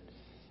hear it.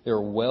 There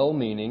are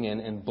well-meaning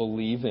and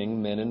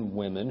believing men and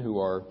women who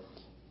are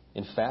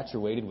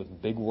infatuated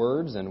with big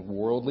words and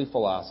worldly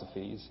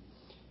philosophies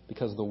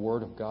because the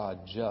Word of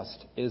God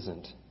just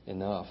isn't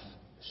enough.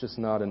 It's just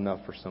not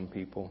enough for some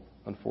people,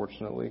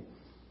 unfortunately.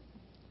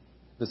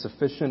 The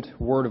sufficient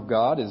Word of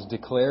God is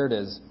declared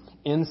as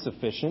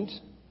insufficient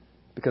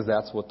because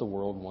that's what the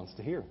world wants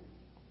to hear.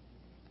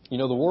 You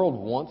know, the world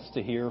wants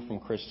to hear from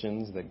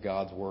Christians that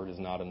God's Word is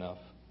not enough.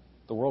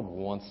 The world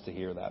wants to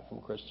hear that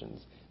from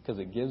Christians because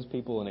it gives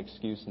people an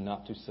excuse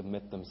not to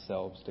submit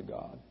themselves to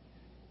God.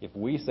 If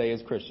we say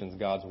as Christians,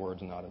 God's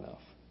Word's not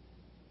enough.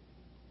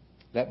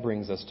 That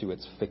brings us to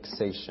its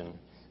fixation.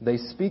 They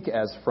speak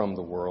as from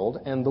the world,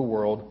 and the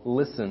world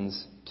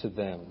listens to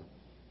them.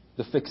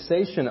 The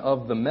fixation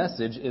of the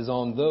message is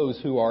on those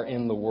who are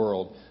in the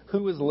world.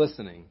 Who is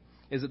listening?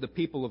 Is it the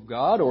people of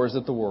God or is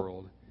it the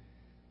world?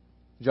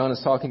 John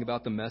is talking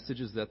about the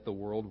messages that the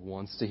world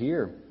wants to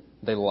hear.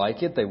 They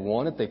like it, they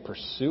want it, they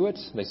pursue it,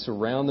 they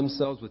surround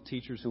themselves with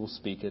teachers who will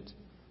speak it.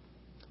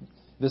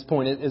 This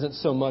point isn't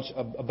so much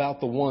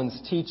about the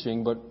ones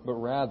teaching, but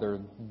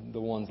rather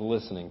the ones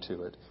listening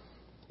to it.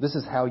 This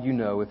is how you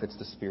know if it's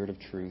the spirit of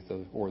truth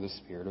or the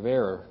spirit of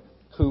error.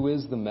 Who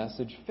is the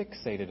message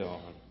fixated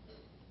on?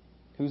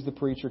 Who's the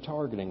preacher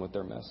targeting with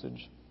their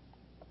message?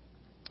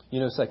 You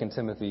know 2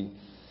 Timothy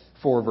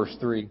 4 verse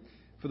 3,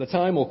 for the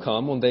time will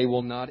come when they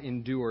will not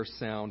endure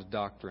sound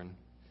doctrine,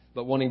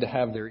 But wanting to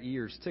have their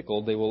ears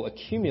tickled, they will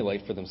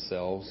accumulate for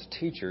themselves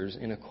teachers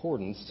in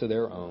accordance to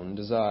their own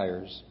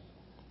desires.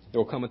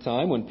 There will come a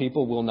time when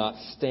people will not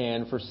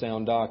stand for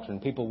sound doctrine.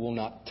 People will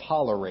not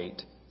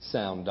tolerate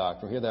sound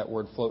doctrine. We hear that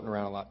word floating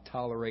around a lot,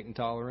 tolerate and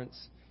tolerance.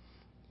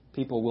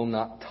 People will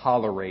not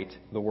tolerate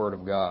the Word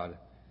of God.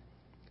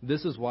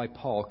 This is why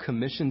Paul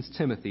commissions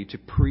Timothy to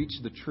preach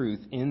the truth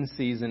in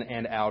season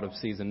and out of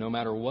season. No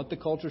matter what the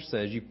culture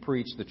says, you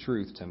preach the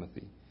truth,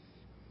 Timothy.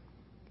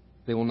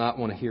 They will not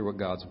want to hear what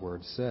God's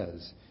Word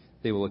says.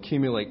 They will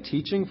accumulate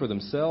teaching for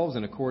themselves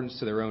in accordance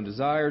to their own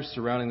desires,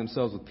 surrounding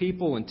themselves with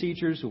people and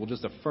teachers who will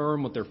just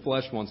affirm what their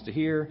flesh wants to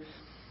hear.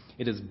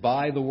 It is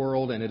by the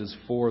world and it is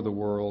for the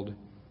world.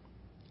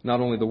 Not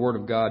only the Word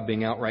of God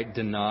being outright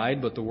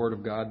denied, but the Word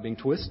of God being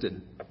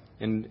twisted.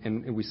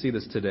 And we see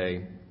this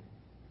today.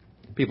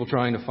 People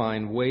trying to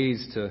find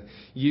ways to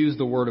use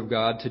the Word of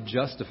God to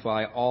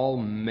justify all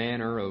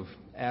manner of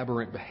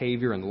aberrant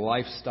behavior and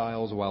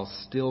lifestyles while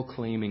still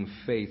claiming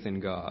faith in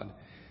God.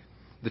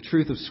 The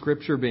truth of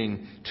Scripture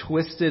being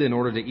twisted in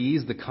order to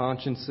ease the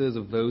consciences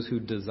of those who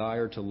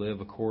desire to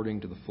live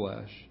according to the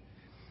flesh.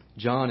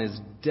 John is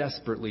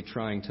desperately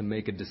trying to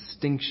make a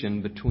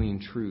distinction between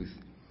truth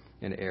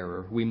and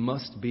error. We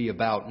must be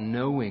about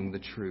knowing the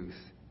truth.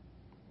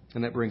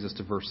 And that brings us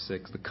to verse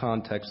 6, the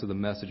context of the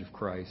message of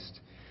Christ.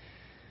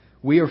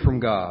 We are from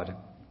God.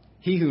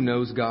 He who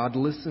knows God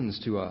listens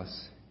to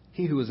us.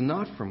 He who is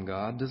not from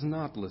God does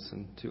not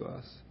listen to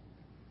us.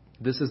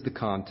 This is the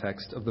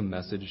context of the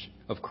message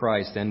of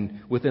Christ.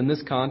 And within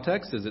this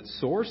context is its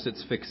source,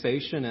 its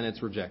fixation, and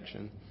its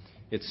rejection.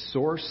 Its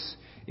source,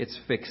 its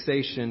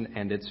fixation,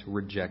 and its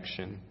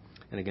rejection.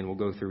 And again, we'll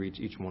go through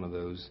each one of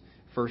those.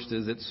 First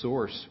is its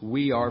source.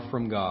 We are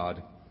from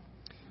God.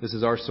 This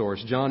is our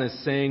source. John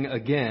is saying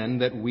again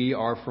that we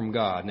are from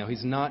God. Now,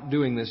 he's not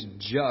doing this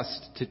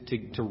just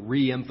to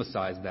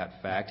re-emphasize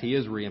that fact. He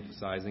is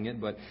re-emphasizing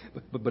it, but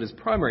his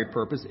primary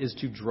purpose is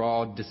to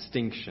draw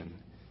distinction.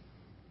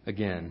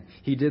 Again,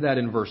 he did that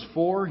in verse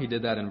 4, he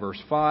did that in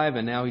verse 5,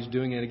 and now he's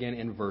doing it again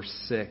in verse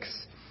 6.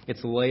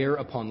 It's layer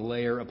upon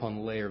layer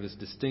upon layer of this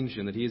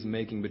distinction that he is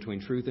making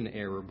between truth and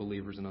error,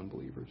 believers and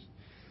unbelievers.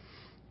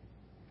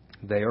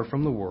 They are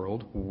from the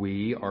world.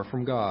 We are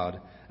from God.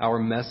 Our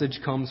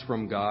message comes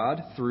from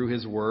God through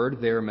His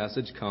Word. Their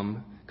message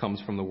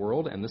comes from the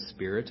world and the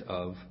spirit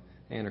of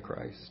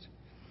Antichrist.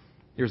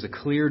 There's a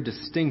clear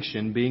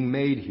distinction being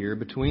made here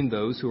between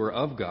those who are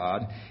of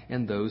God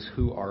and those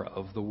who are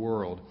of the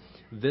world.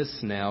 This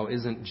now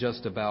isn't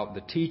just about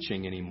the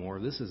teaching anymore.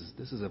 This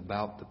is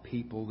about the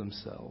people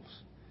themselves.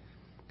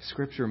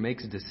 Scripture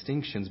makes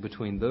distinctions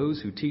between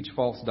those who teach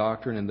false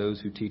doctrine and those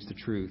who teach the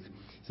truth.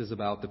 This is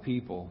about the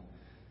people.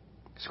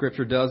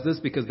 Scripture does this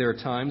because there are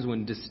times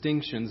when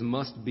distinctions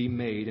must be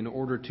made in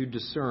order to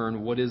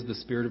discern what is the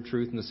spirit of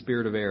truth and the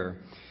spirit of error.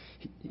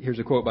 Here's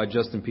a quote by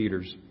Justin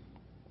Peters.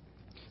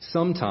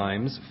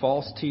 Sometimes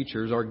false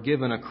teachers are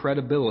given a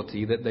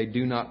credibility that they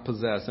do not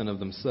possess in of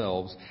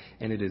themselves,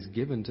 and it is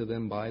given to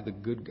them by the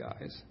good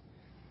guys.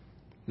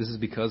 This is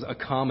because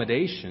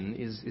accommodation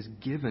is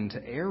given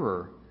to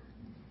error.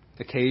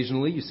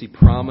 Occasionally, you see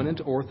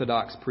prominent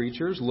Orthodox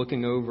preachers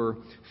looking over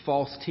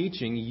false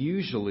teaching,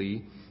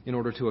 usually in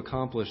order to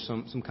accomplish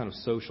some kind of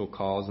social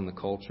cause in the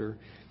culture.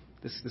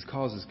 This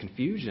causes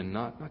confusion,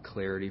 not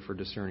clarity for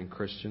discerning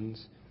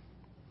Christians.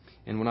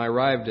 And when I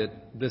arrived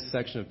at this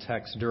section of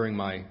text during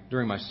my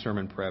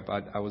sermon prep,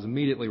 I was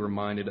immediately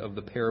reminded of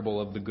the parable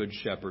of the Good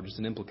Shepherd, just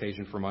an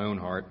implication for my own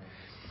heart.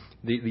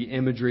 The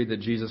imagery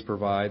that Jesus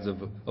provides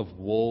of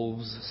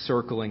wolves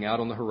circling out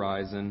on the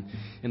horizon,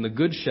 and the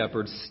Good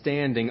Shepherd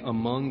standing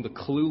among the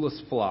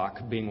clueless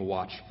flock being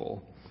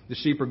watchful. The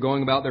sheep are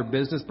going about their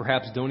business,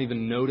 perhaps don't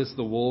even notice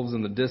the wolves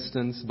in the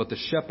distance, but the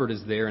shepherd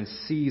is there and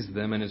sees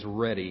them and is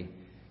ready.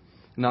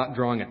 Not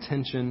drawing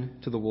attention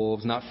to the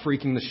wolves, not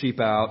freaking the sheep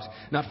out,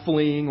 not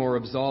fleeing or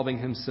absolving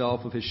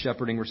himself of his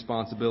shepherding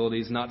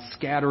responsibilities, not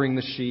scattering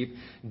the sheep,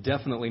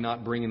 definitely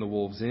not bringing the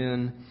wolves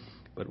in,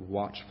 but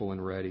watchful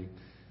and ready.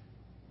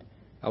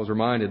 I was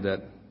reminded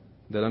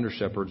that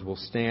under-shepherds will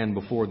stand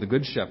before the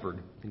Good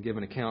Shepherd and give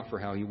an account for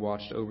how he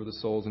watched over the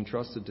souls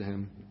entrusted to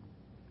him.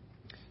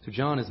 So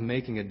John is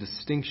making a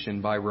distinction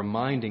by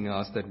reminding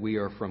us that we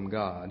are from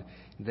God.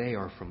 They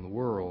are from the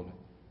world.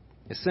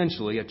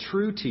 Essentially, a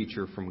true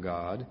teacher from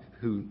God,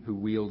 who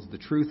wields the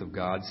truth of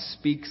God,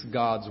 speaks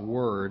God's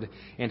word,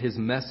 and his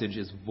message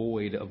is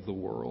void of the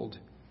world.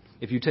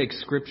 If you take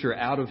Scripture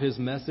out of his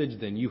message,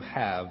 then you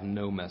have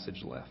no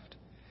message left.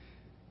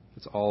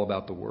 It's all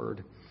about the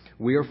word.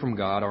 We are from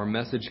God. Our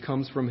message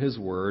comes from his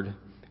word,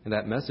 and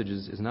that message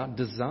is not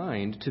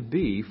designed to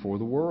be for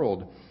the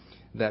world.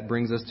 That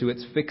brings us to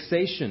its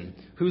fixation.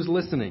 Who's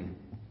listening?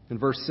 In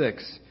verse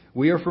 6,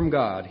 we are from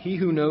God. He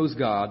who knows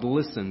God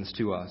listens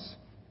to us.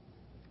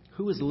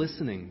 Who is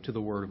listening to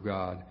the Word of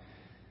God?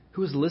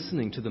 Who is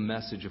listening to the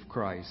message of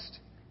Christ?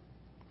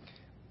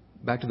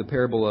 Back to the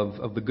parable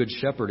of the Good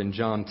Shepherd in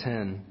John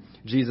 10.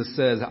 Jesus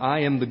says, I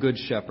am the Good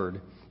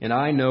Shepherd, and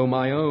I know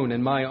my own,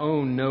 and my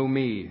own know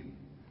me,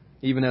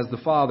 even as the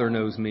Father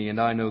knows me,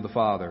 and I know the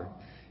Father.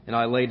 and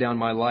I lay down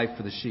my life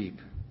for the sheep.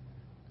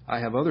 I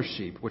have other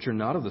sheep which are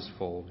not of this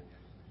fold.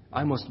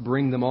 I must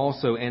bring them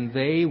also, and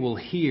they will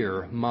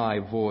hear my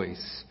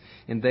voice,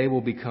 and they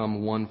will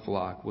become one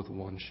flock with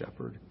one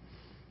shepherd.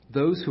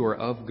 Those who are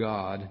of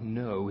God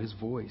know his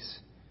voice.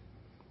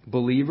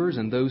 Believers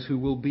and those who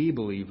will be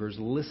believers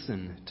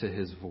listen to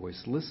his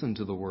voice. Listen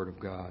to the word of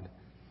God.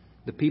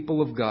 The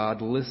people of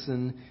God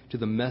listen to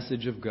the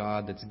message of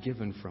God that's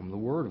given from the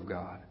word of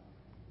God.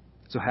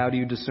 So how do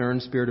you discern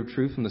spirit of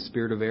truth from the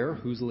spirit of error?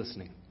 Who's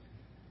listening?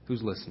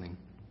 Who's listening?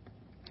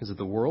 Is it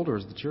the world or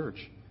is it the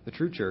church? The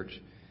true church.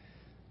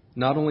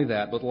 Not only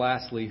that, but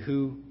lastly,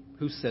 who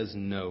says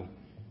no?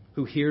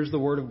 Who hears the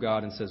word of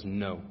God and says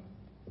no?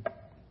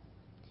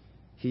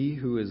 He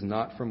who is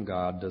not from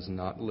God does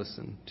not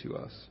listen to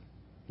us.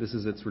 This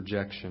is its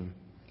rejection.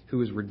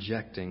 Who is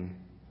rejecting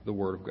the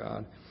word of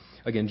God?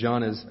 Again,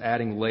 John is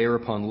adding layer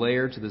upon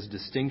layer to this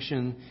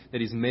distinction that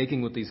he's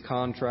making with these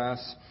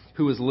contrasts.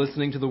 Who is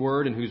listening to the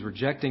word and who's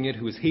rejecting it?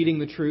 Who is heeding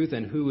the truth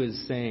and who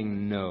is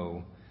saying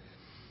no?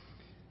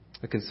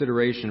 A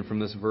consideration from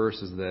this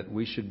verse is that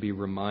we should be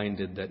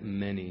reminded that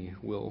many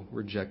will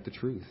reject the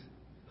truth.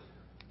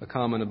 A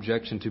common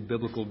objection to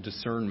biblical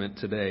discernment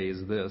today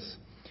is this.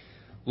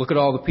 Look at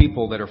all the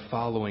people that are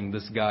following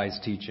this guy's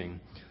teaching.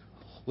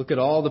 Look at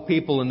all the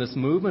people in this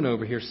movement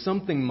over here.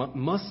 Something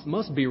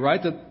must be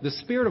right. The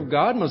Spirit of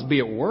God must be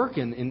at work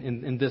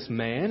in this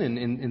man and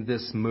in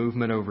this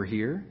movement over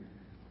here.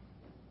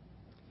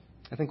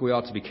 I think we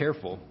ought to be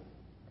careful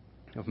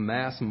of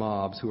mass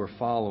mobs who are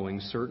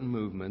following certain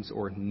movements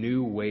or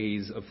new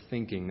ways of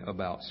thinking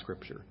about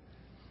Scripture.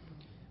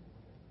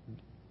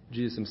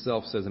 Jesus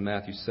himself says in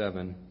Matthew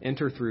 7,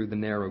 "Enter through the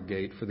narrow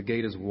gate, for the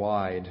gate is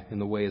wide and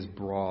the way is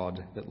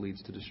broad that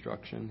leads to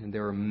destruction, and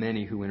there are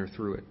many who enter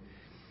through it.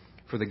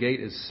 For the gate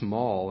is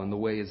small and the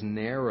way is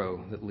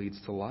narrow that leads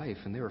to life,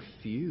 and there are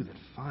few that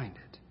find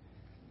it."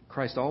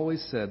 Christ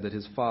always said that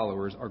his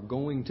followers are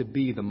going to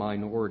be the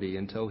minority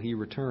until he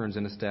returns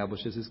and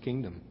establishes his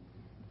kingdom.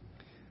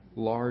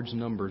 Large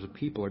numbers of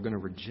people are going to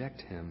reject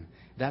him.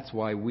 That's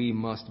why we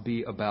must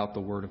be about the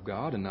Word of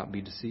God and not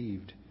be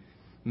deceived.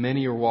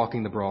 Many are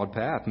walking the broad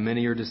path.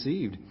 Many are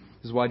deceived.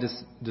 This is why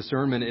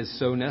discernment is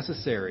so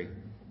necessary.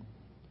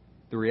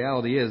 The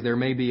reality is there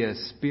may be a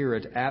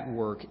spirit at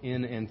work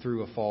in and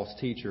through a false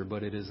teacher,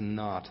 but it is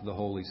not the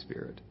Holy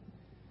Spirit.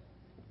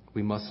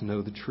 We must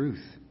know the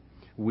truth.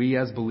 We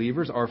as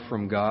believers are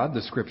from God,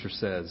 the Scripture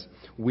says.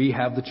 We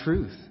have the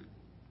truth,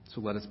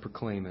 so let us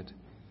proclaim it.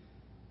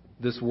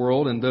 This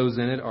world and those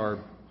in it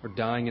are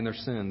dying in their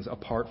sins,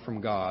 apart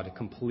from God,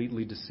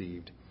 completely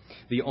deceived.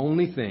 The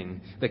only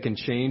thing that can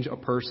change a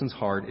person's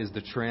heart is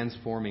the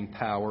transforming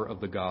power of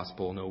the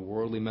gospel. No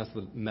worldly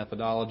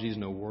methodologies,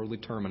 no worldly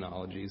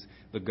terminologies.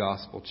 The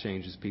gospel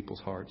changes people's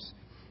hearts.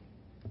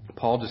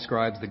 Paul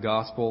describes the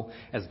gospel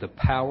as the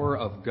power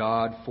of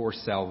God for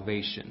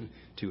salvation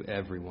to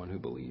everyone who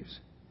believes.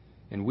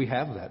 And we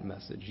have that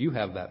message. You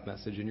have that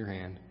message in your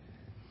hand.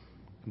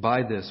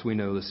 By this we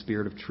know the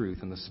spirit of truth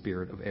and the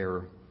spirit of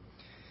error.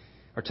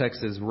 Our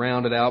text is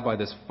rounded out by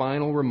this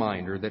final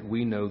reminder that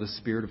we know the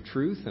spirit of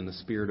truth and the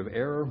spirit of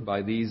error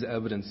by these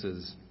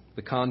evidences: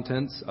 the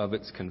contents of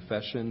its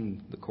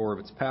confession, the core of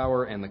its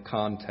power, and the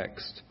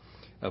context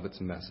of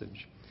its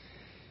message.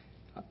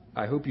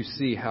 I hope you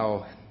see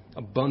how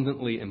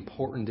abundantly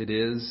important it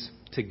is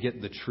to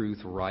get the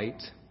truth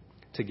right,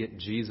 to get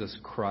Jesus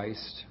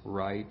Christ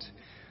right.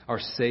 Our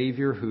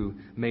Savior who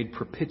made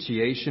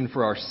propitiation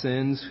for our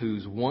sins,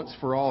 whose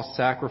once-for-all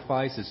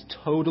sacrifice is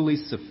totally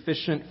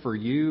sufficient for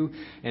you,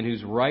 and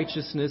whose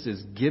righteousness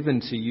is given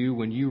to you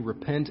when you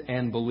repent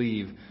and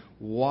believe.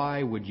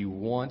 Why would you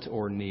want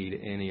or need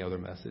any other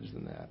message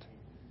than that?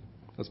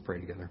 Let's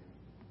pray together.